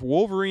 4 of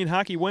Wolverine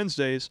Hockey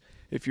Wednesdays.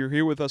 If you're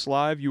here with us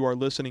live, you are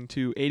listening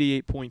to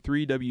 88.3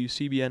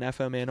 WCBN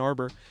FM Ann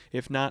Arbor.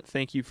 If not,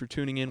 thank you for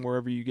tuning in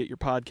wherever you get your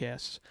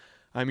podcasts.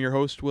 I'm your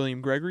host,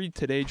 William Gregory,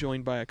 today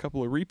joined by a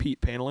couple of repeat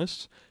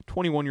panelists,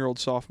 21-year-old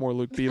sophomore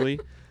Luke Bealey,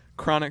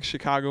 chronic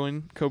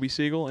Chicagoan Kobe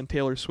Siegel, and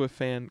Taylor Swift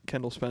fan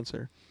Kendall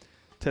Spencer.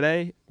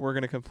 Today, we're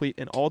going to complete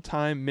an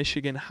all-time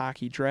Michigan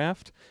hockey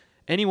draft.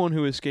 Anyone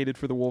who has skated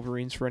for the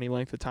Wolverines for any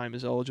length of time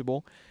is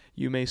eligible.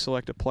 You may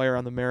select a player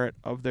on the merit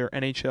of their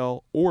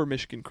NHL or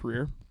Michigan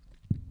career.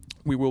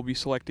 We will be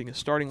selecting a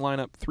starting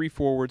lineup, 3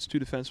 forwards, 2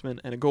 defensemen,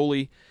 and a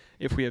goalie.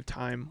 If we have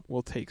time,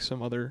 we'll take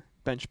some other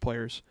bench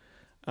players.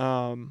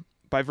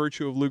 By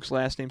virtue of Luke's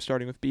last name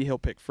starting with B, he'll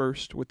pick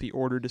first, with the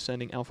order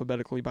descending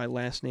alphabetically by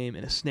last name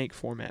in a snake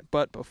format.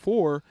 But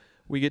before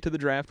we get to the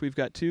draft, we've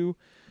got 2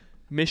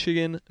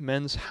 Michigan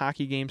men's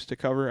hockey games to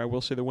cover. I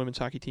will say the women's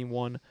hockey team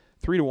won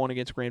 3-1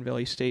 against Grand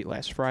Valley State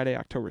last Friday,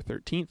 October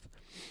 13th,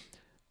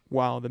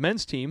 while the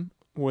men's team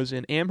was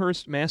in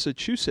Amherst,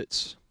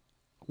 Massachusetts,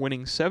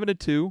 winning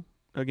 7-2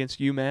 against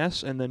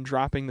UMass and then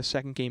dropping the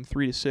second game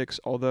 3-6,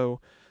 although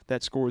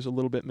that score was a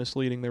little bit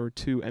misleading. There were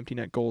 2 empty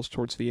net goals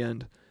towards the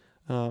end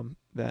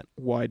that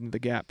widened the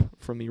gap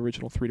from the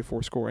original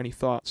 3-4 score. Any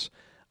thoughts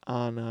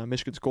on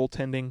Michigan's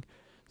goaltending?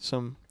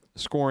 Some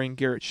scoring.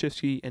 Garrett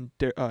Shifsky and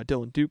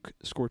Dylan Duke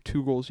scored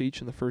 2 goals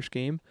each in the first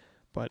game.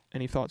 But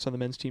any thoughts on the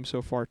men's team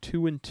so far?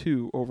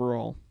 2-2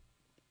 overall.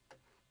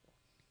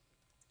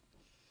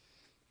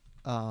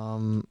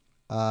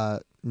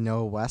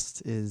 Noah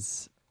West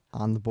is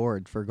on the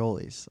board for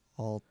goalies.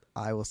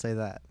 I will say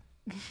that.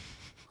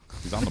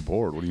 He's on the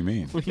board. What do you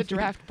mean? The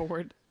draft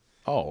board.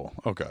 Oh,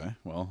 okay.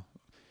 Well,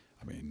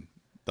 I mean,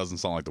 doesn't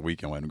sound like the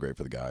weekend went great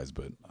for the guys,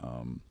 but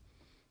I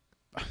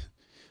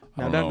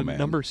don't know, man.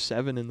 Number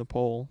 7 in the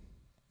poll.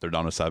 They're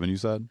down to 7, you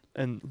said?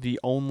 And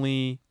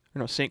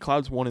St.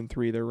 Cloud's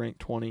 1-3. They're ranked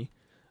 20,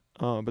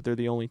 but they're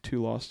the only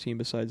 2-loss team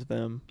besides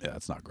them. Yeah,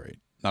 that's not great.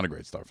 Not a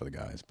great start for the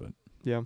guys, but